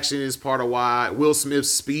Rock's reaction is part of why Will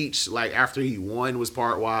Smith's speech, like after he won, was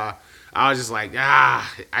part why I was just like,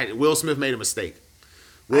 Will Smith made a mistake.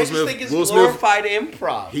 I just think it's glorified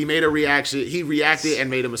improv. He made a reaction. He reacted and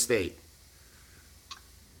made a mistake.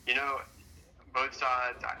 You know, both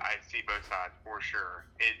sides. I see both sides for sure.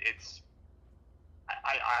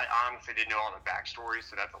 I honestly didn't know all the backstory,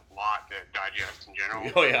 so that's a lot to digest in general.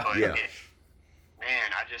 Oh yeah, but yeah.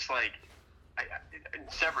 I just like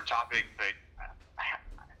separate topic, but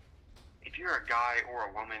if you're a guy or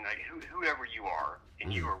a woman, like whoever you are,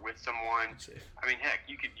 and you are with someone, I mean, heck,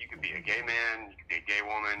 you could be a gay man, you could be a gay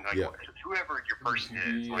woman, like whoever your person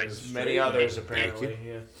is. Like many others apparently.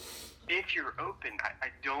 Yeah. If you're open, I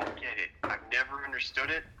don't get it. I've never understood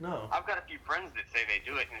it. No. I've got a few friends that say they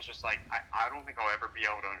do it, and it's just like, I don't think I'll ever be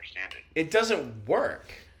able to understand it. It doesn't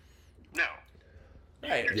work. No.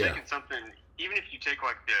 Right. You're Yeah. taking something, even if you take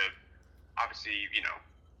like obviously,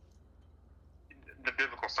 the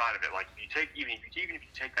biblical side of it, like if you take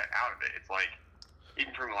that out of it, it's like,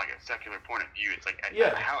 even from like a secular point of view, it's like,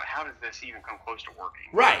 how does this even come close to working?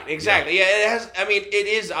 Right. Exactly. Yeah. It has. I mean, it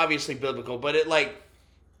is obviously biblical, but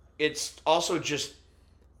it's also just.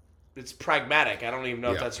 It's pragmatic. I don't even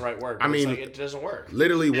know if that's the right word. But I mean, it's like, it doesn't work.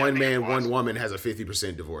 Literally, one man, one woman has a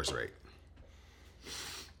 50% divorce rate.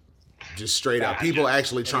 Just straight up. People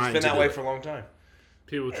actually trying to It's been that do way it. for a long time.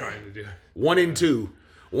 People trying to do it. 1 in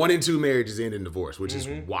 2 marriages end in divorce, which is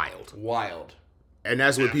wild. Wild. And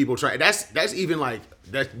that's what people try. That's even like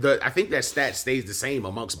that. I think that stat stays the same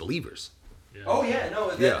amongst believers. Oh yeah,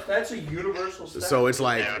 no, that's a universal stat. So it's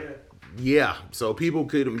like, so people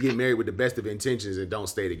could get married with the best of intentions and don't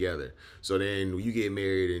stay together. So then you get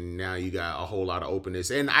married and now you got a whole lot of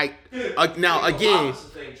openness. And I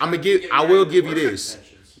will give you this.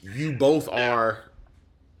 You both are,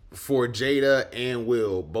 for Jada and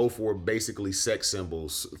Will, both were basically sex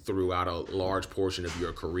symbols throughout a large portion of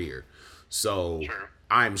your career. So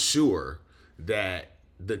I'm sure that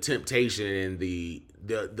the temptation and the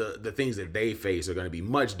things that they face are going to be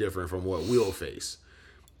much different from what we'll face.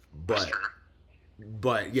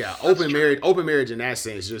 But yeah, open marriage in that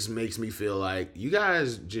sense just makes me feel like you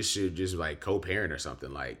guys just should just like co-parent or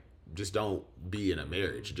something. Like, just don't be in a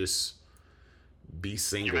marriage. Just be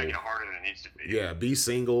single. You're making it harder than it needs to be. Yeah, be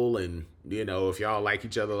single, and if y'all like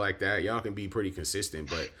each other like that, y'all can be pretty consistent.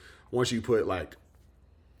 But once you put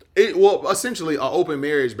essentially an open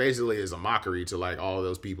marriage basically is a mockery to like all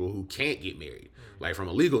those people who can't get married. Like from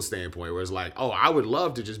a legal standpoint, where it's like, oh, I would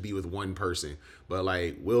love to just be with one person, but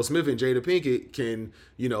like Will Smith and Jada Pinkett can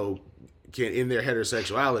in their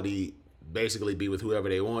heterosexuality basically be with whoever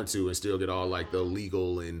they want to and still get all like the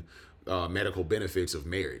legal and medical benefits of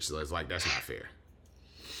marriage. So it's like, that's not fair.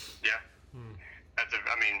 Yeah.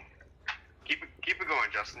 Keep it going,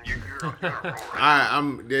 Justin. You're on a roll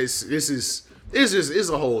right This is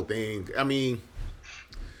a whole thing. I mean,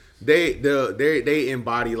 they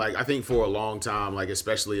embody, like, I think for a long time, like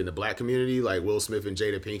especially in the black community, like Will Smith and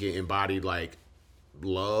Jada Pinkett embodied like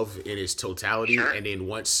love in its totality. Sure. And then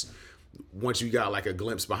once you got like a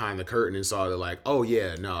glimpse behind the curtain and saw that, like, oh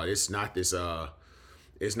yeah, no, it's not this house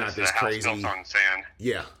crazy built on sand.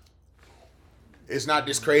 Yeah. It's not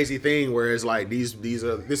this crazy thing where it's like this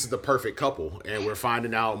is the perfect couple and we're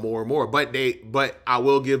finding out more and more. But I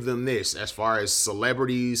will give them this, as far as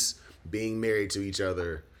celebrities being married to each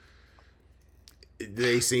other,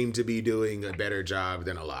 they seem to be doing a better job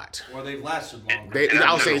than a lot. Or they've lasted longer.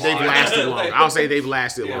 I'll say they've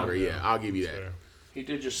lasted longer. Yeah, I'll give you that. He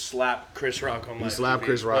did just slap Chris Rock on live He slapped TV,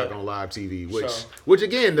 Chris Rock but- on live TV, So- which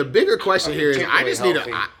again, the bigger question here is, I just need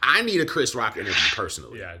Particularly I need a Chris Rock interview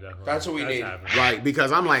personally. Yeah, definitely. That's what we need. happening. Like,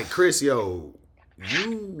 because I'm like, Chris, yo,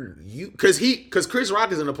 because Chris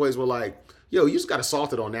Rock is in a place where like, yo, you just got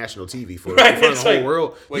assaulted on national TV for Right, in front of it's the whole like,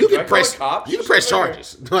 world. wait, You do I can call press the cops you or can press something?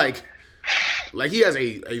 charges. Like he has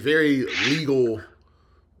a very legal.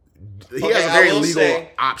 He Okay, has a I very will legal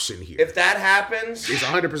say, option here. If that happens, It's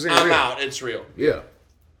 100% I'm real. out. It's real. Yeah.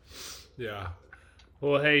 Yeah.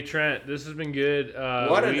 Well, hey Trent, this has been good.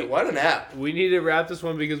 What an app. We need to wrap this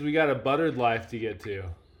one because we got a buttered life to get to.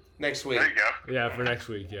 Next week. There you go. Yeah, for next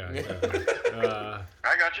week. Yeah.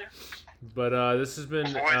 I got you. But this has been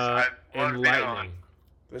Boys, I love being on. enlightening.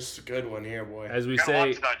 This is a good one here, boy. As we Got a lot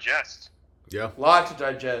say, to digest. Yeah. Lot to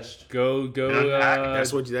digest. go.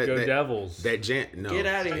 That's what you- go that- Devils. That no. Get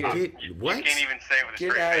outta here. What? You can't even say it with a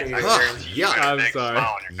Get straight outta face. here. I Huh, guarantee you yuck. got a I'm big sorry.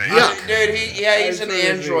 smile on your face. Yuck. Dude, he's an Absolutely.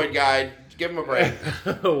 Android guy. Give him a break.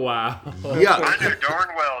 Wow. Yeah. I know darn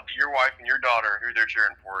well your wife and your daughter who they're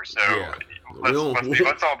cheering for. So Yeah.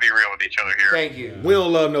 let's all be real with each other here. Thank you. We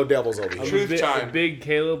don't love no devils over here. Truth time. Big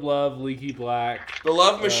Caleb Love, Leaky Black. The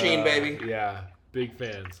love machine, baby. Yeah, big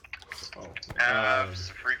fans.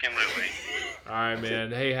 Freaking All right,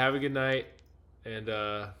 man. Hey, have a good night, and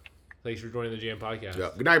thanks for joining the Jam Podcast. Yeah.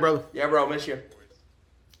 Good night, brother. Yeah, bro. Miss you.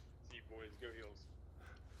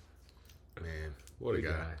 Man, what a Big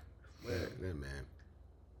guy. guy. That man.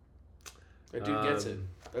 That dude gets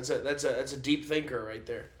it. That's a deep thinker right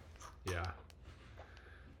there. Yeah.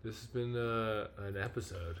 This has been an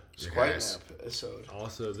episode. It's It quite an has. episode.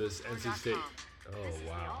 Also, this NC State. Oh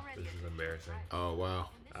wow, this is embarrassing. Oh wow.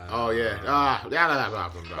 Oh yeah.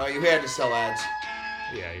 Oh, you had to sell ads.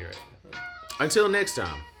 Yeah, you're right. Until next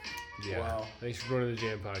time, Yeah. Wow. Thanks for joining the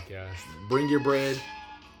Jam Podcast. bring your bread.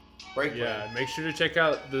 Break Yeah, make sure to check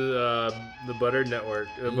out the Buttered Network,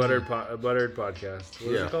 Buttered Podcast.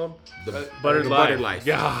 What is Yeah. it called? The Buttered the Life. Buttered Life.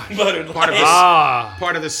 God. Buttered Part of life. this. Ah.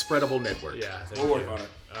 Part of the spreadable network. Yeah. Thank We'll you. work on it.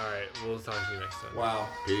 All right. We'll talk to you next time. Wow.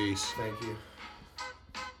 Peace. Thank you.